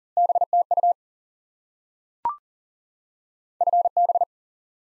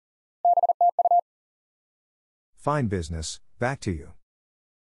 Fine business, back to you.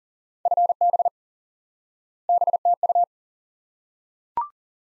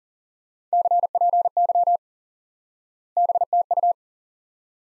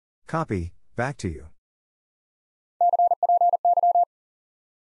 Copy, back to you.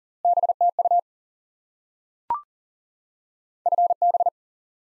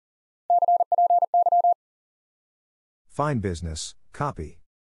 Fine business, copy.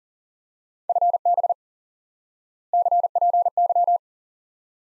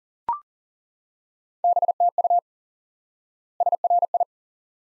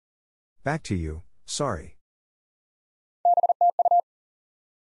 Back to you, sorry.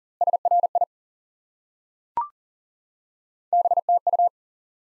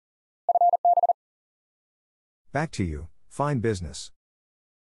 Back to you, fine business.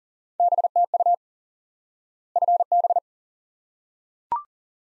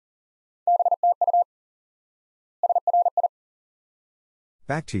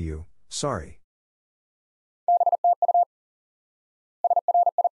 Back to you, sorry.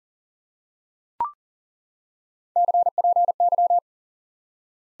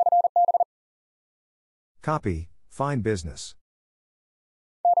 Copy, fine business.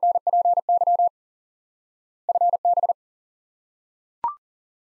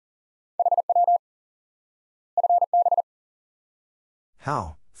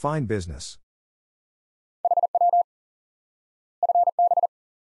 How, fine business.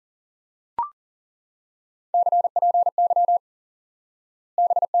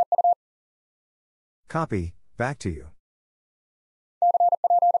 Copy, back to you.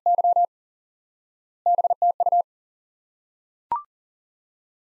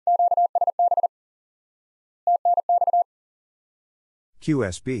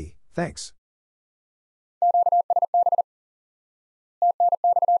 QSB, thanks.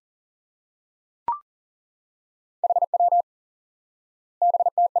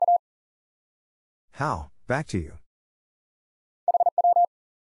 How, back to you.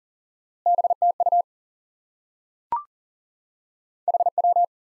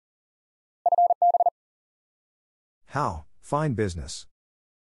 How, fine business.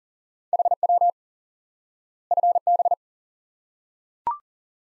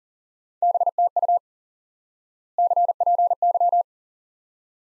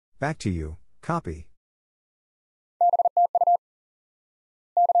 Back to you, copy.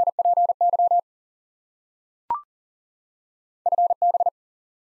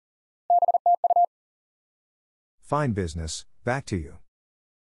 Fine business, back to you.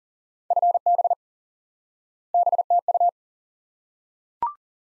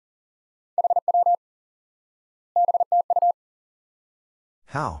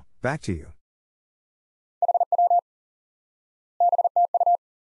 How, back to you.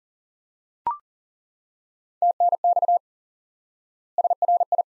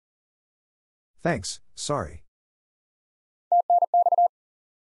 Thanks, sorry.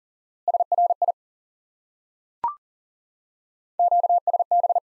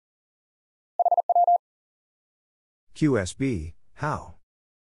 QSB, how?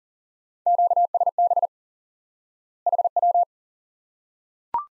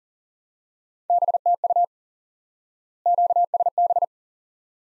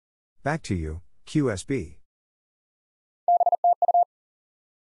 Back to you, QSB.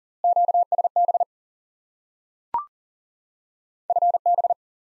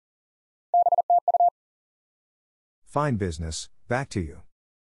 Fine business, back to you.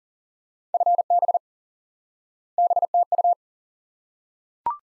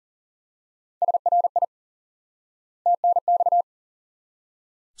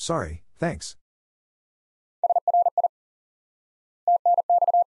 Sorry, thanks.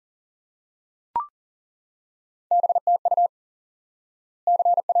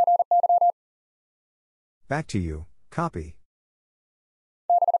 Back to you, copy.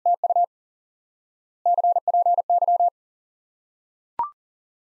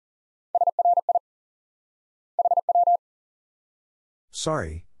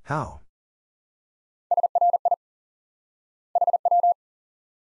 Sorry, how?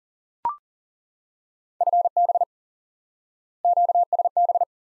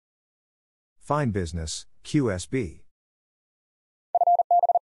 Fine business, QSB.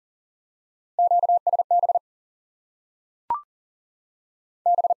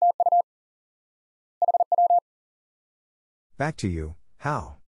 Back to you,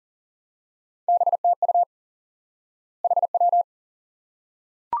 how?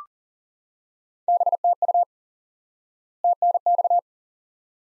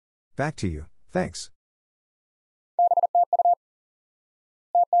 Back to you, thanks.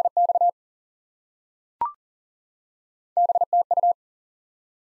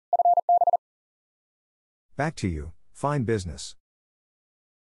 Back to you, fine business.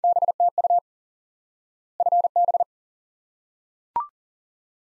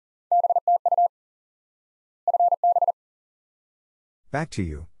 Back to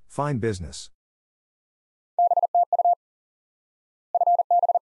you, fine business.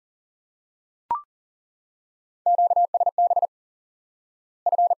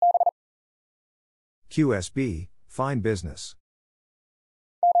 QSB, fine business.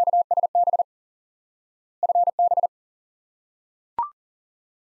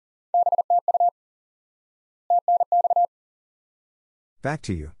 Back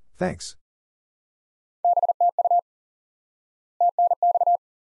to you, thanks.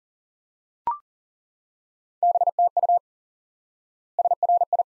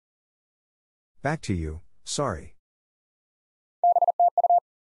 Back to you, sorry.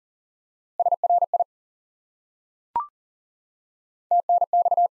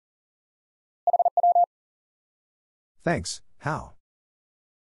 Thanks, how?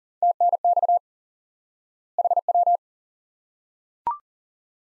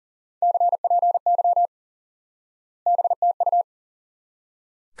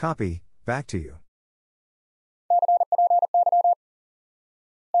 Copy, back to you.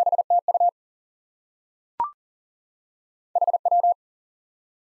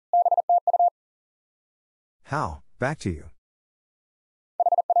 How, back to you.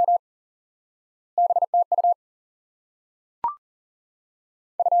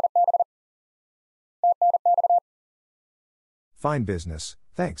 Fine business,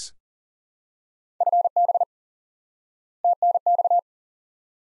 thanks.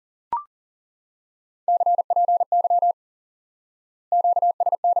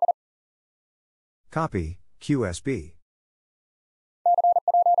 Copy, QSB.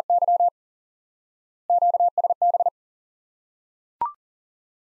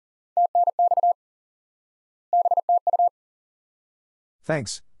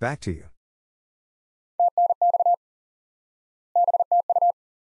 Thanks, back to you.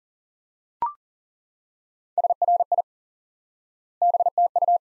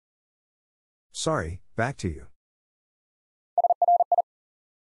 Sorry, back to you.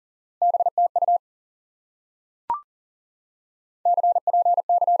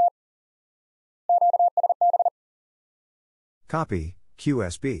 Copy,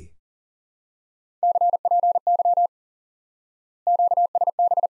 QSB.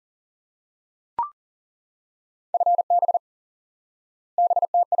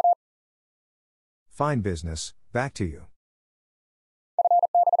 Fine business, back to you.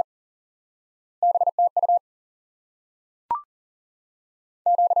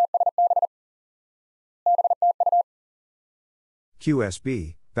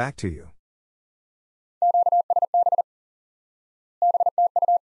 QSB, back to you.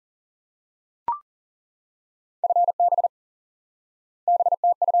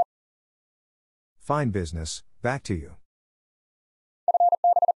 Fine business, back to you.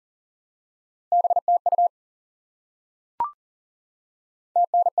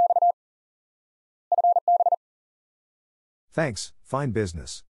 Thanks, fine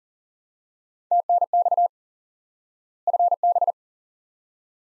business.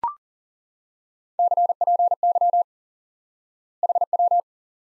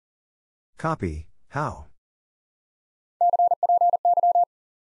 Copy, how?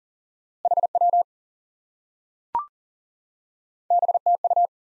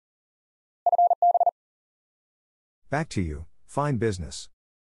 Back to you, fine business.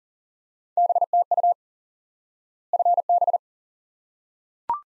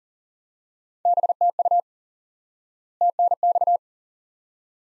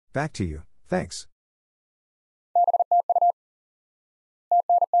 Back to you, thanks.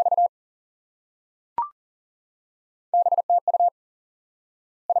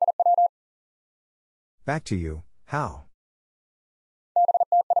 Back to you, how?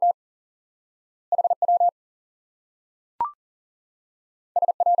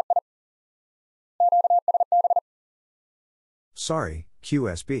 Sorry,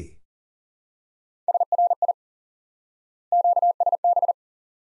 QSB.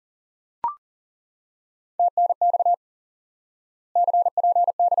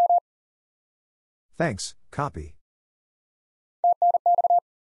 Thanks, copy.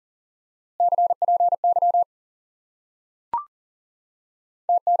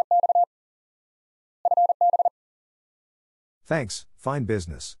 Thanks, fine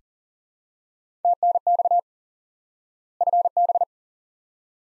business.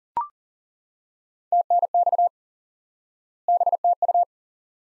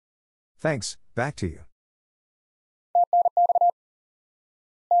 Thanks, back to you.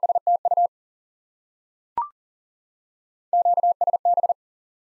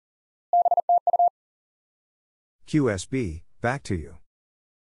 QSB, back to you.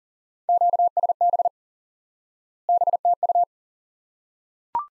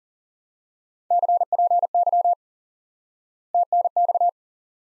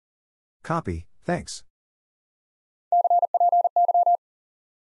 Copy, thanks.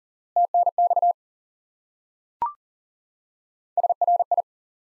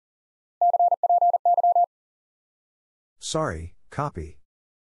 Sorry, copy.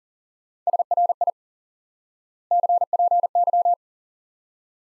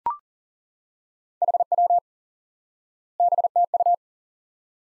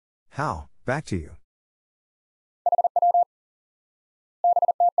 How, back to you.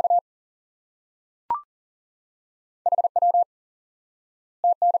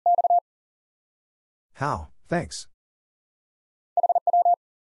 How, thanks.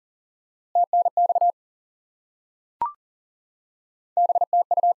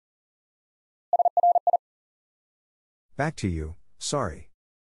 Back to you, sorry.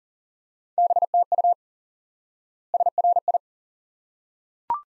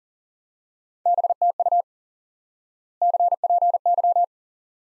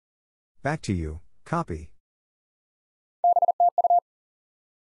 Back to you, copy.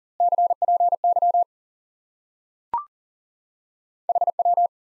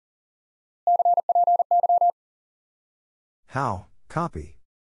 How, copy.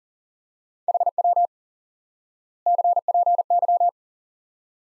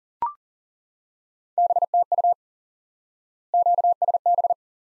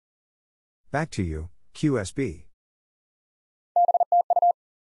 Back to you, QSB.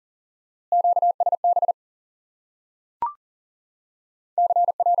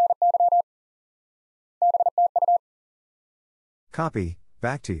 Copy,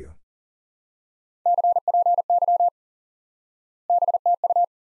 back to you.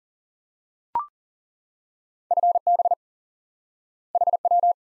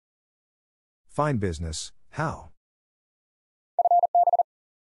 Fine business, how?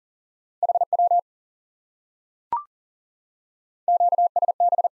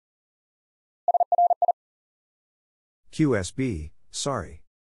 QSB, sorry.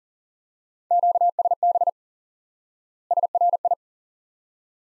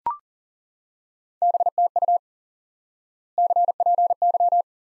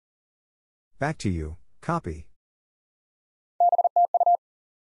 Back to you, copy.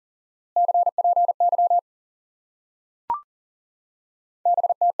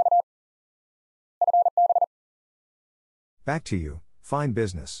 Back to you, fine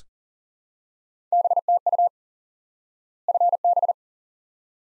business.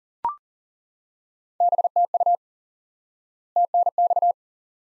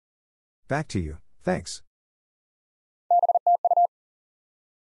 Back to you, thanks.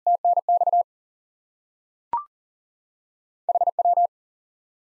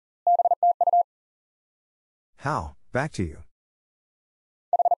 How, back to you.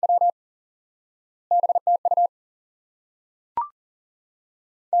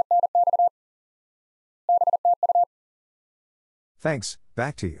 Thanks,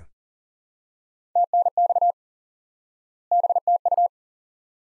 back to you.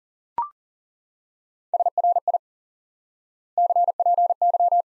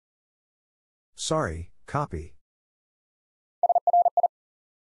 Sorry, copy.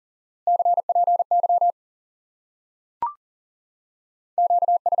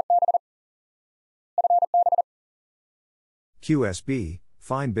 QSB,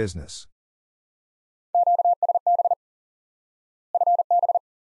 fine business.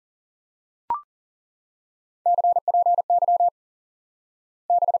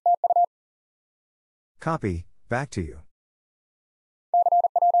 Copy, back to you.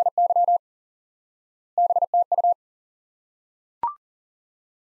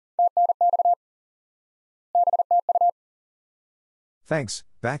 Thanks,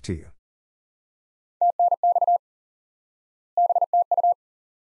 back to you.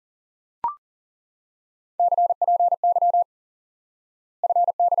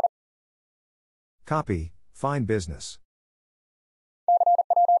 Copy, fine business.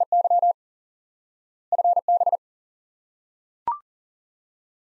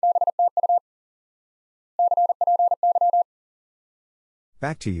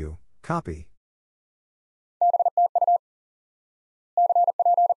 Back to you, copy.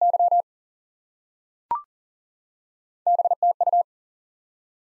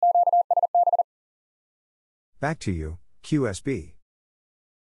 Back to you, QSB.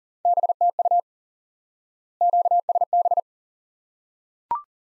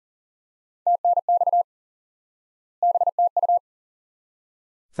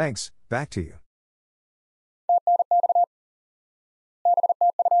 Thanks, back to you.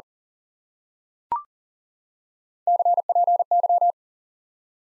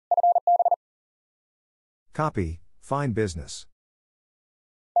 Copy, fine business.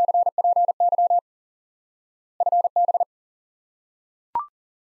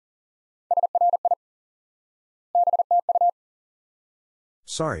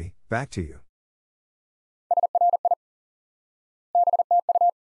 Sorry, back to you.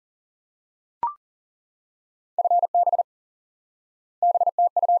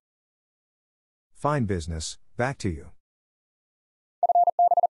 Fine business, back to you.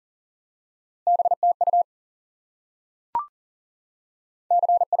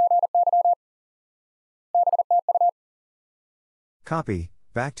 Copy,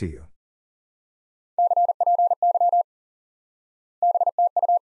 back to you.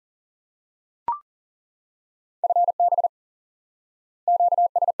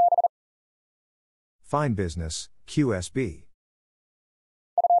 Fine business, QSB.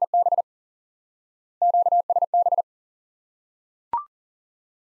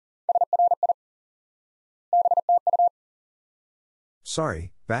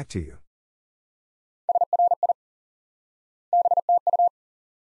 Sorry, back to you.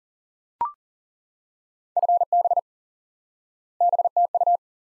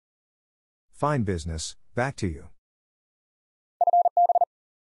 Fine business, back to you.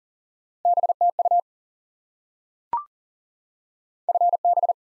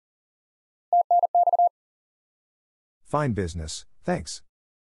 Fine business, thanks.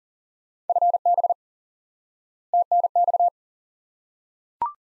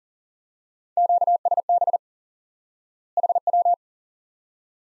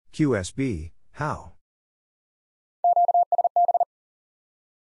 QSB, how?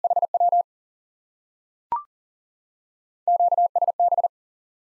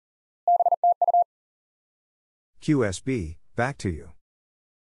 QSB, back to you.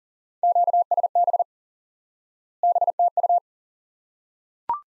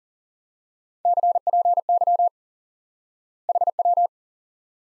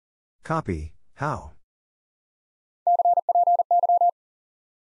 Copy, how?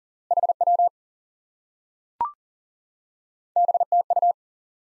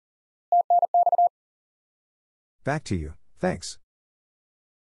 Back to you, thanks.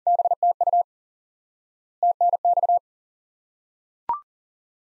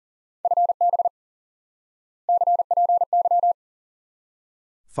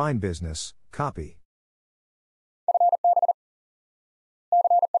 Fine business, copy.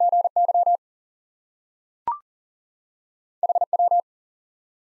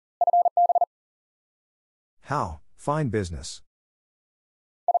 How, fine business.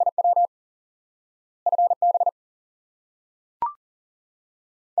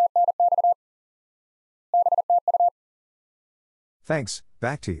 Thanks,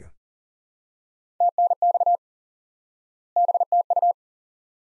 back to you.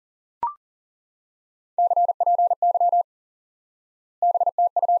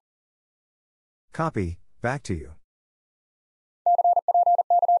 Copy, back to you.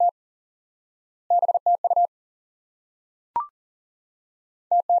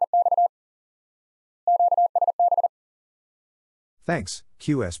 Thanks,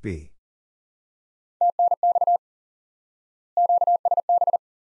 QSB.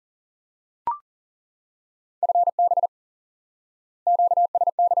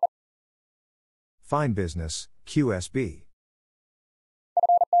 Fine business, QSB.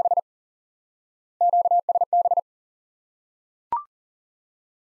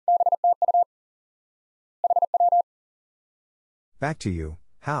 Back to you,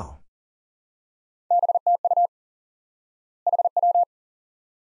 how?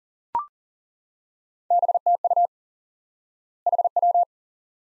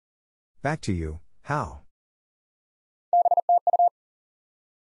 Back to you, how?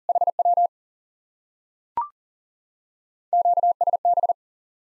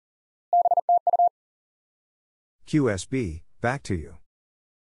 QSB, back to you.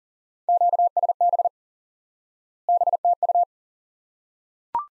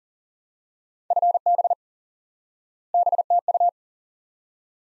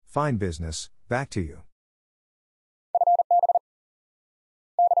 Fine business, back to you.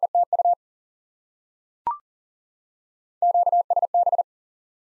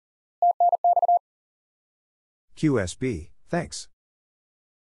 QSB, thanks.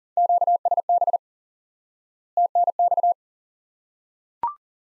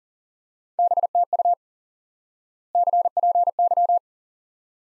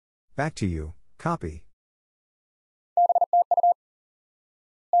 Back to you, copy.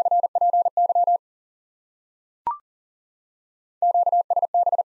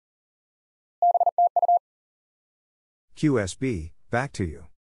 QSB, back to you.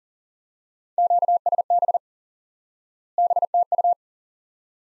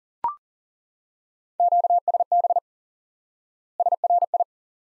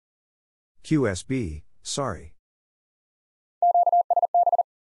 QSB, sorry.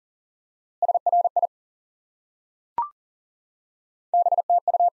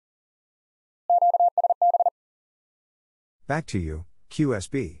 Back to you,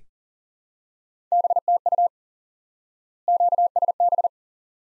 QSB.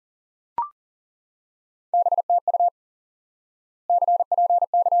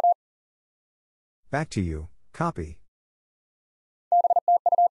 Back to you, copy.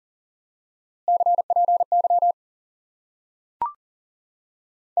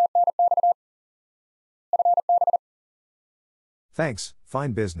 Thanks,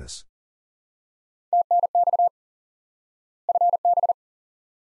 fine business.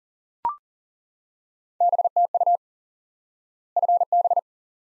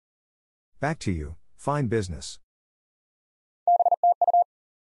 Back to you, fine business.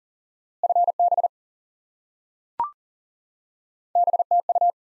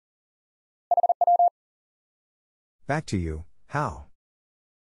 Back to you, how?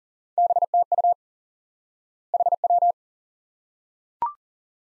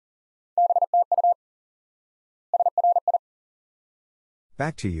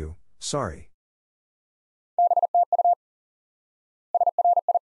 Back to you, sorry.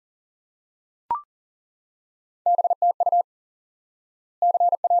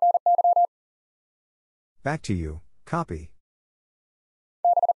 Back to you, copy.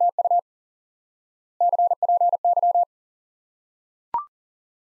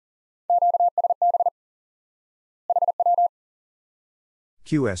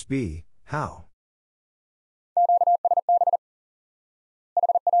 QSB, how?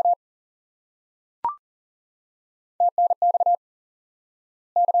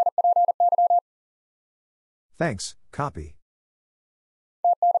 Thanks, copy.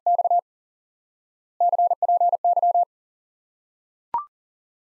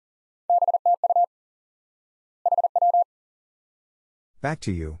 Back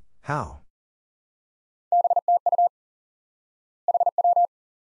to you, how?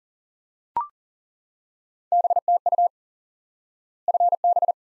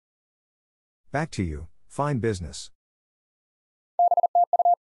 Back to you, fine business.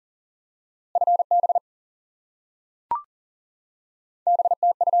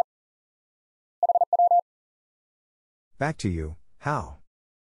 Back to you, how?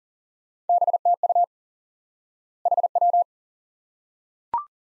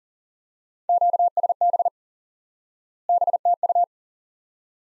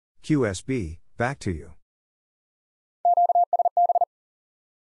 QSB, back to you.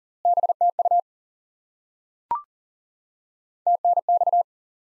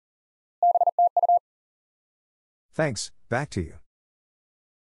 Thanks, back to you.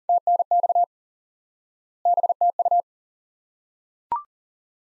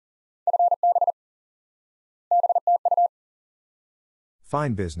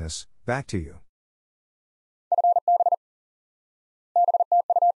 Fine business, back to you.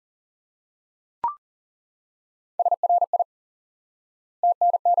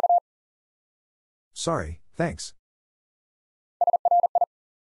 Sorry, thanks.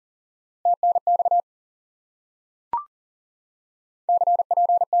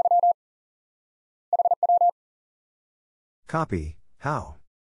 Copy, how?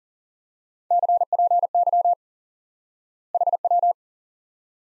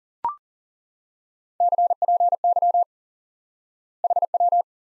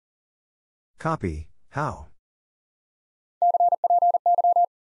 Copy, how?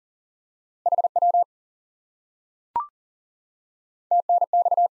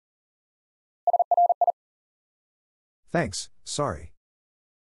 Thanks, sorry.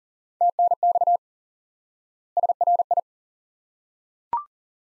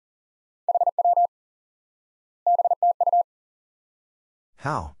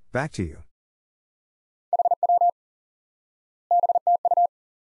 How, back to you.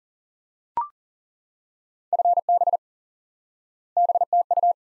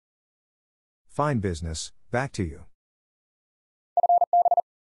 Fine business, back to you.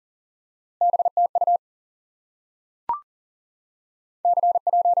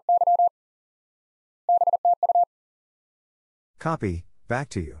 Copy, back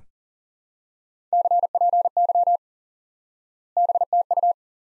to you.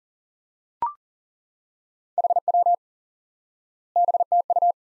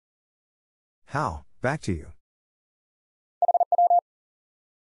 How, back to you.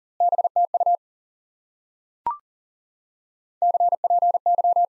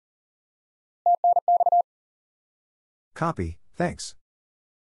 Copy, thanks.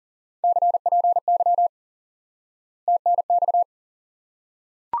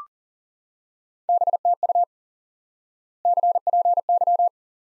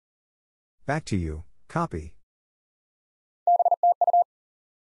 Back to you, copy.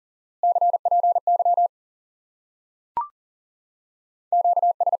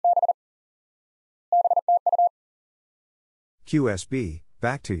 QSB,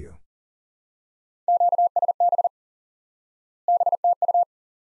 back to you.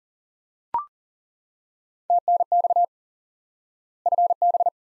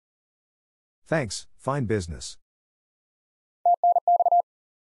 Thanks, fine business.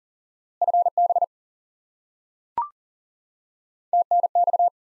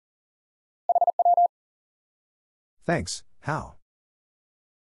 Thanks, how?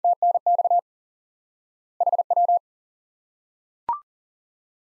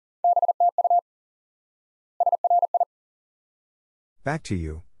 Back to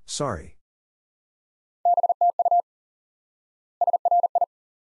you, sorry.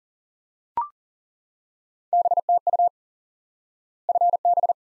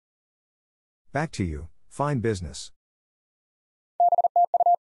 Back to you, fine business.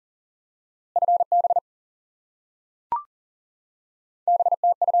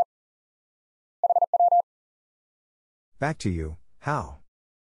 Back to you, how?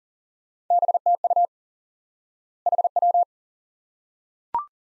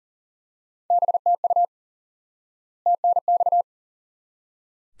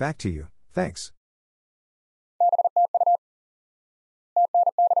 Back to you, thanks.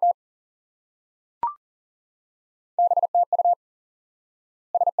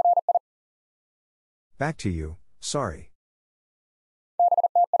 Back to you, sorry.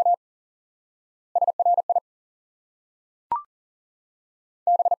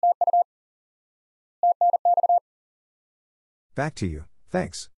 Back to you,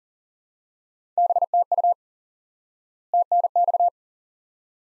 thanks.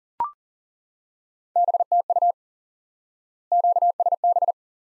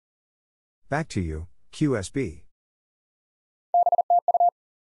 Back to you, QSB.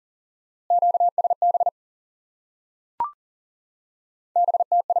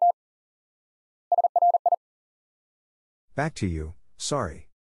 Back to you, sorry.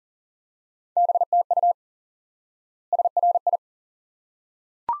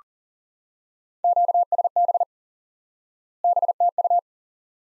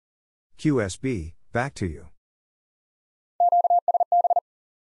 QSB, back to you.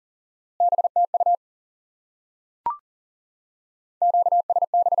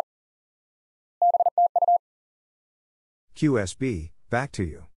 QSB, back to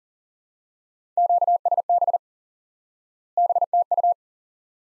you.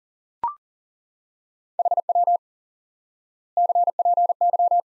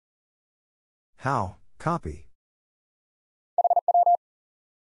 How, copy.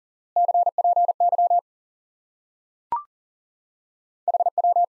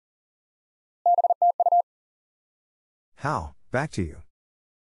 How, back to you.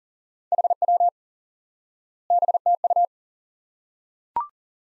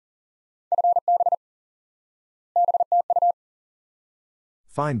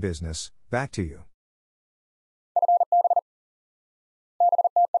 Fine business, back to you.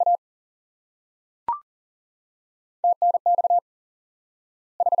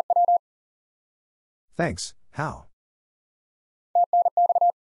 Thanks, how?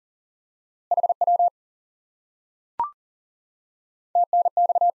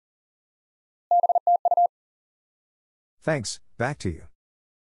 Thanks, back to you.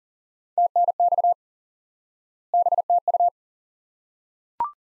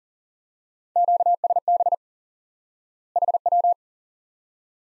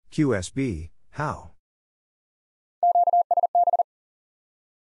 QSB, how?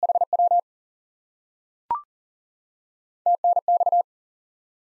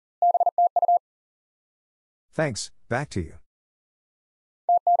 Thanks, back to you.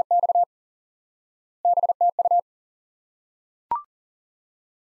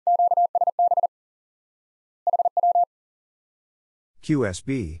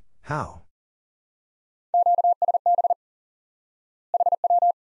 QSB, how?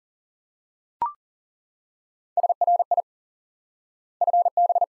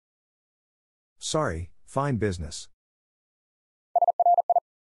 Sorry, fine business.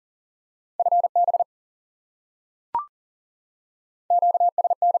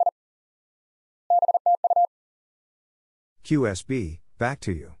 QSB, back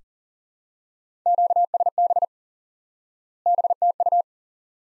to you.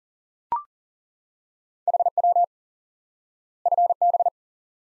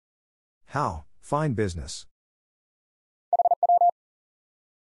 How, fine business.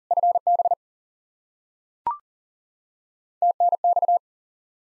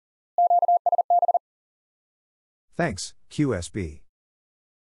 Thanks, QSB.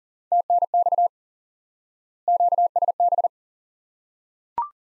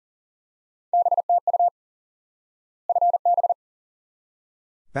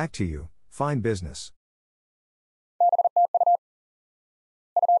 Back to you, fine business.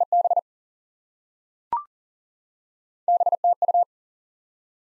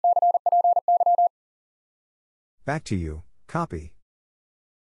 Back to you, copy.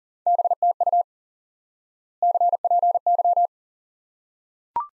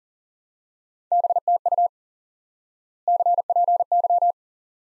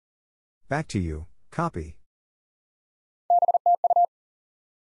 Back to you, copy.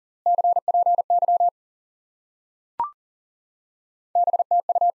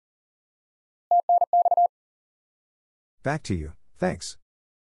 Back to you, thanks.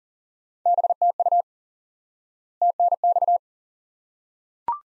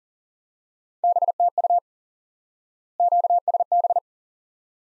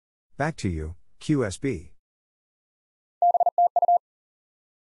 Back to you, QSB.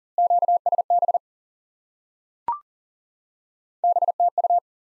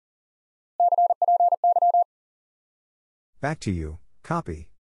 Back to you, copy.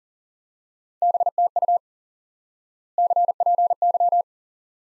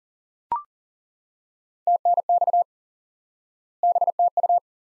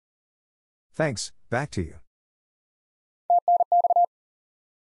 Thanks, back to you.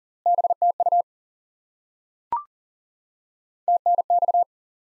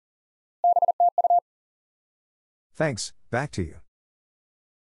 Thanks, back to you.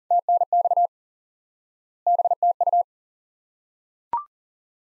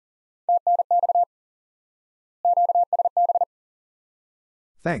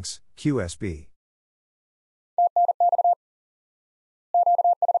 Thanks, QSB.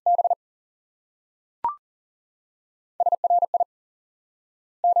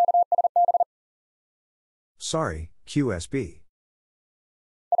 Sorry, QSB.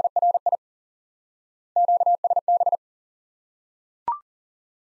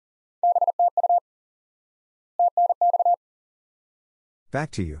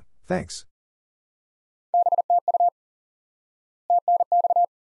 Back to you, thanks.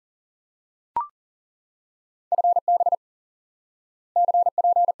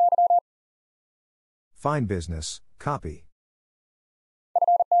 Fine business, copy.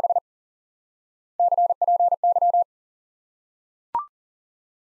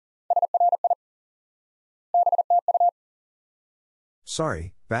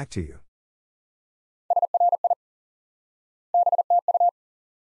 Sorry, back to you.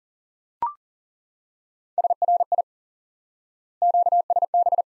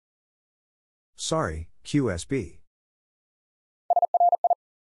 Sorry, QSB.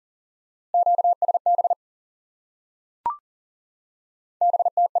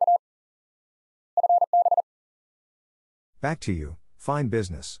 Back to you, fine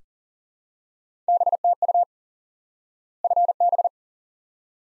business.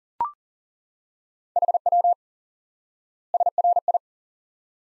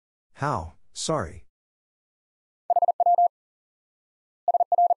 How, sorry.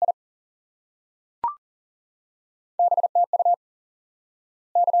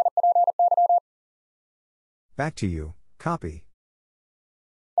 Back to you, copy.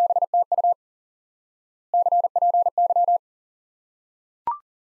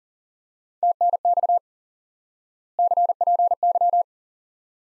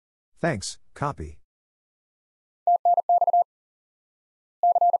 Thanks, copy.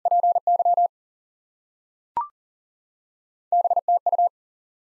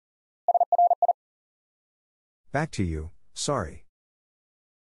 Back to you, sorry.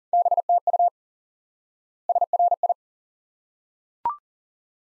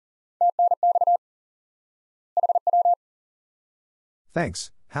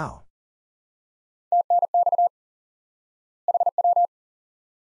 Thanks, how?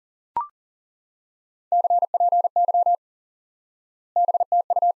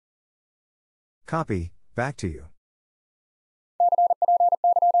 Copy, back to you.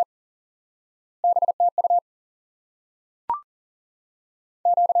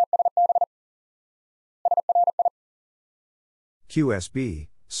 QSB,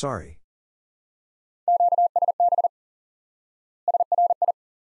 sorry.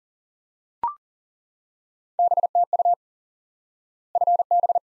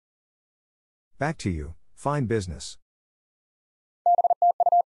 Back to you, fine business.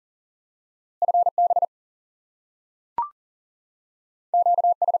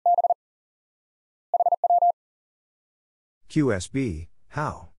 QSB,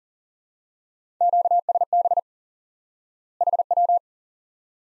 how?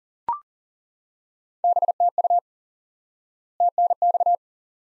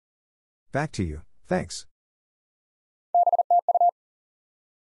 Back to you, thanks.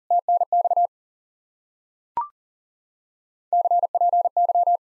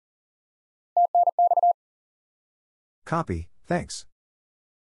 Copy, thanks.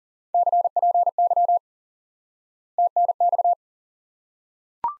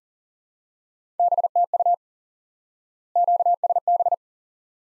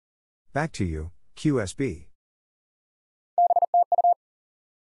 Back to you, QSB.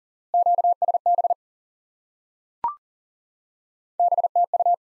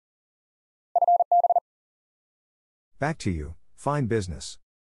 Back to you, fine business.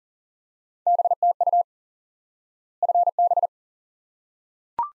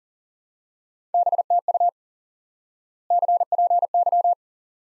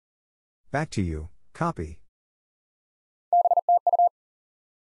 Back to you, copy.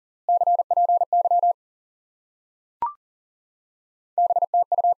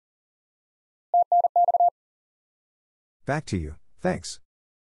 Back to you, thanks.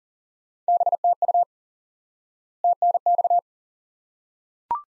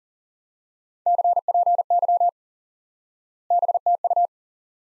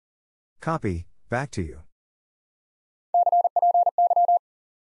 Copy, back to you.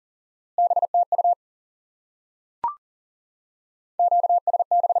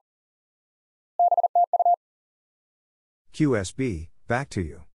 QSB, back to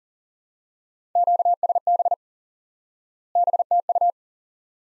you.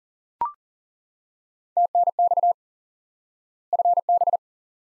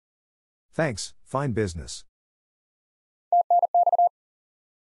 Thanks, fine business.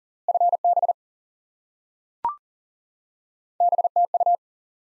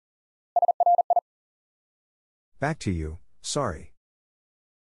 Back to you, sorry.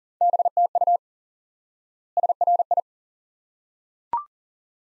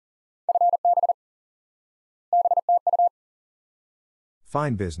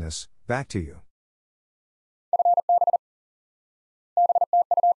 Fine business, back to you.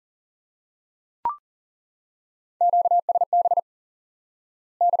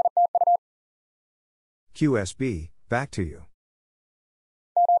 QSB, back to you.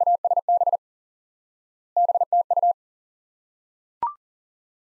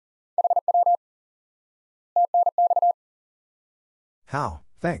 How,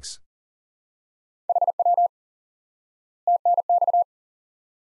 thanks.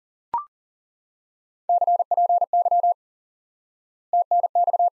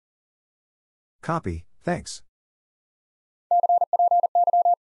 Copy, thanks.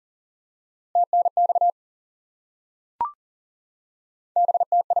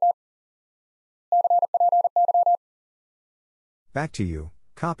 Back to you,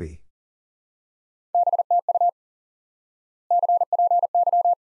 copy.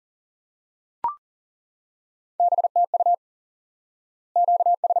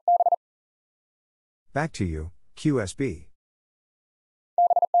 Back to you, QSB.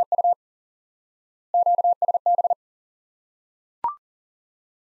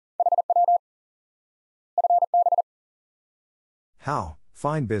 How,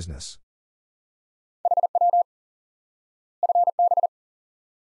 fine business.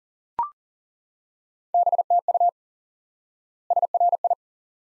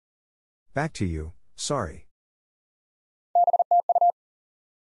 Back to you, sorry.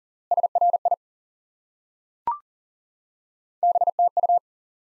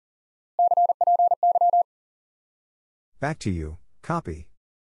 Back to you, copy.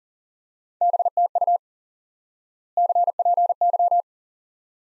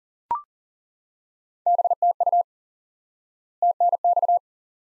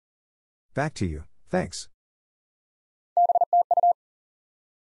 Back to you, thanks.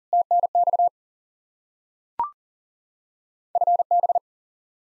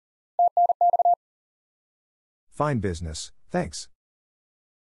 Fine business, thanks.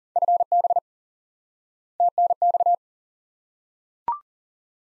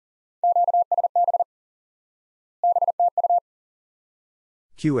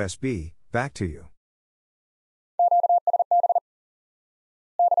 QSB, back to you.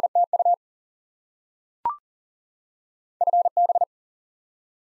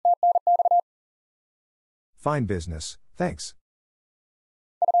 Fine business, thanks.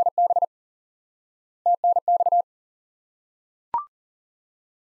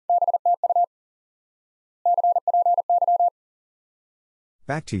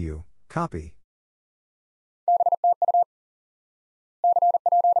 Back to you, copy.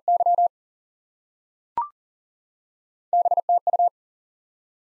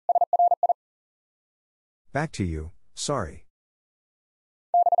 Back to you, sorry.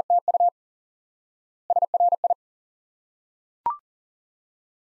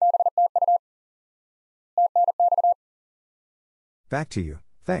 Back to you,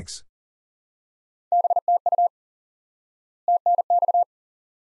 thanks.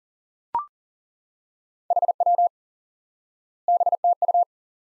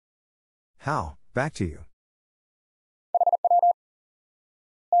 How, back to you.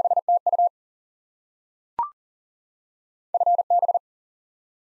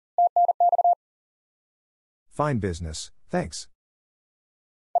 Fine business, thanks.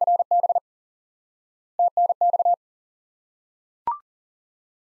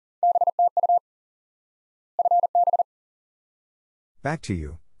 Back to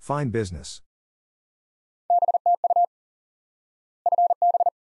you, fine business.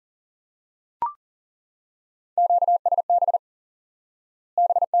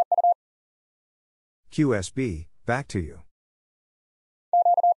 QSB, back to you.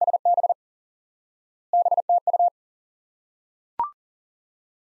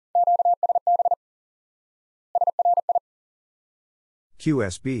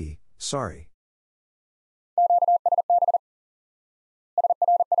 QSB, sorry.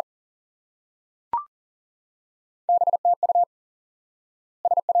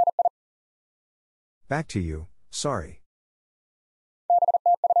 Back to you, sorry.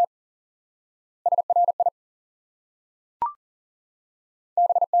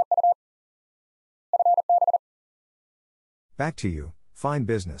 Back to you, fine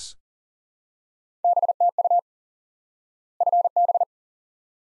business.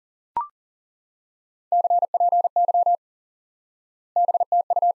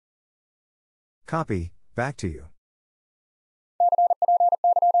 Copy, back to you.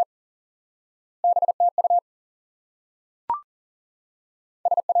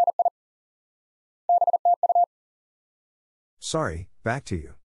 Sorry, back to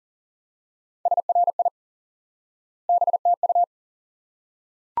you.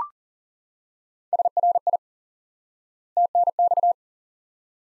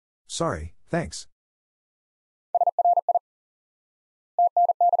 Sorry, thanks.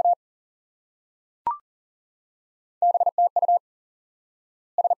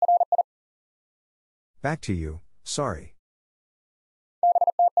 Back to you, sorry.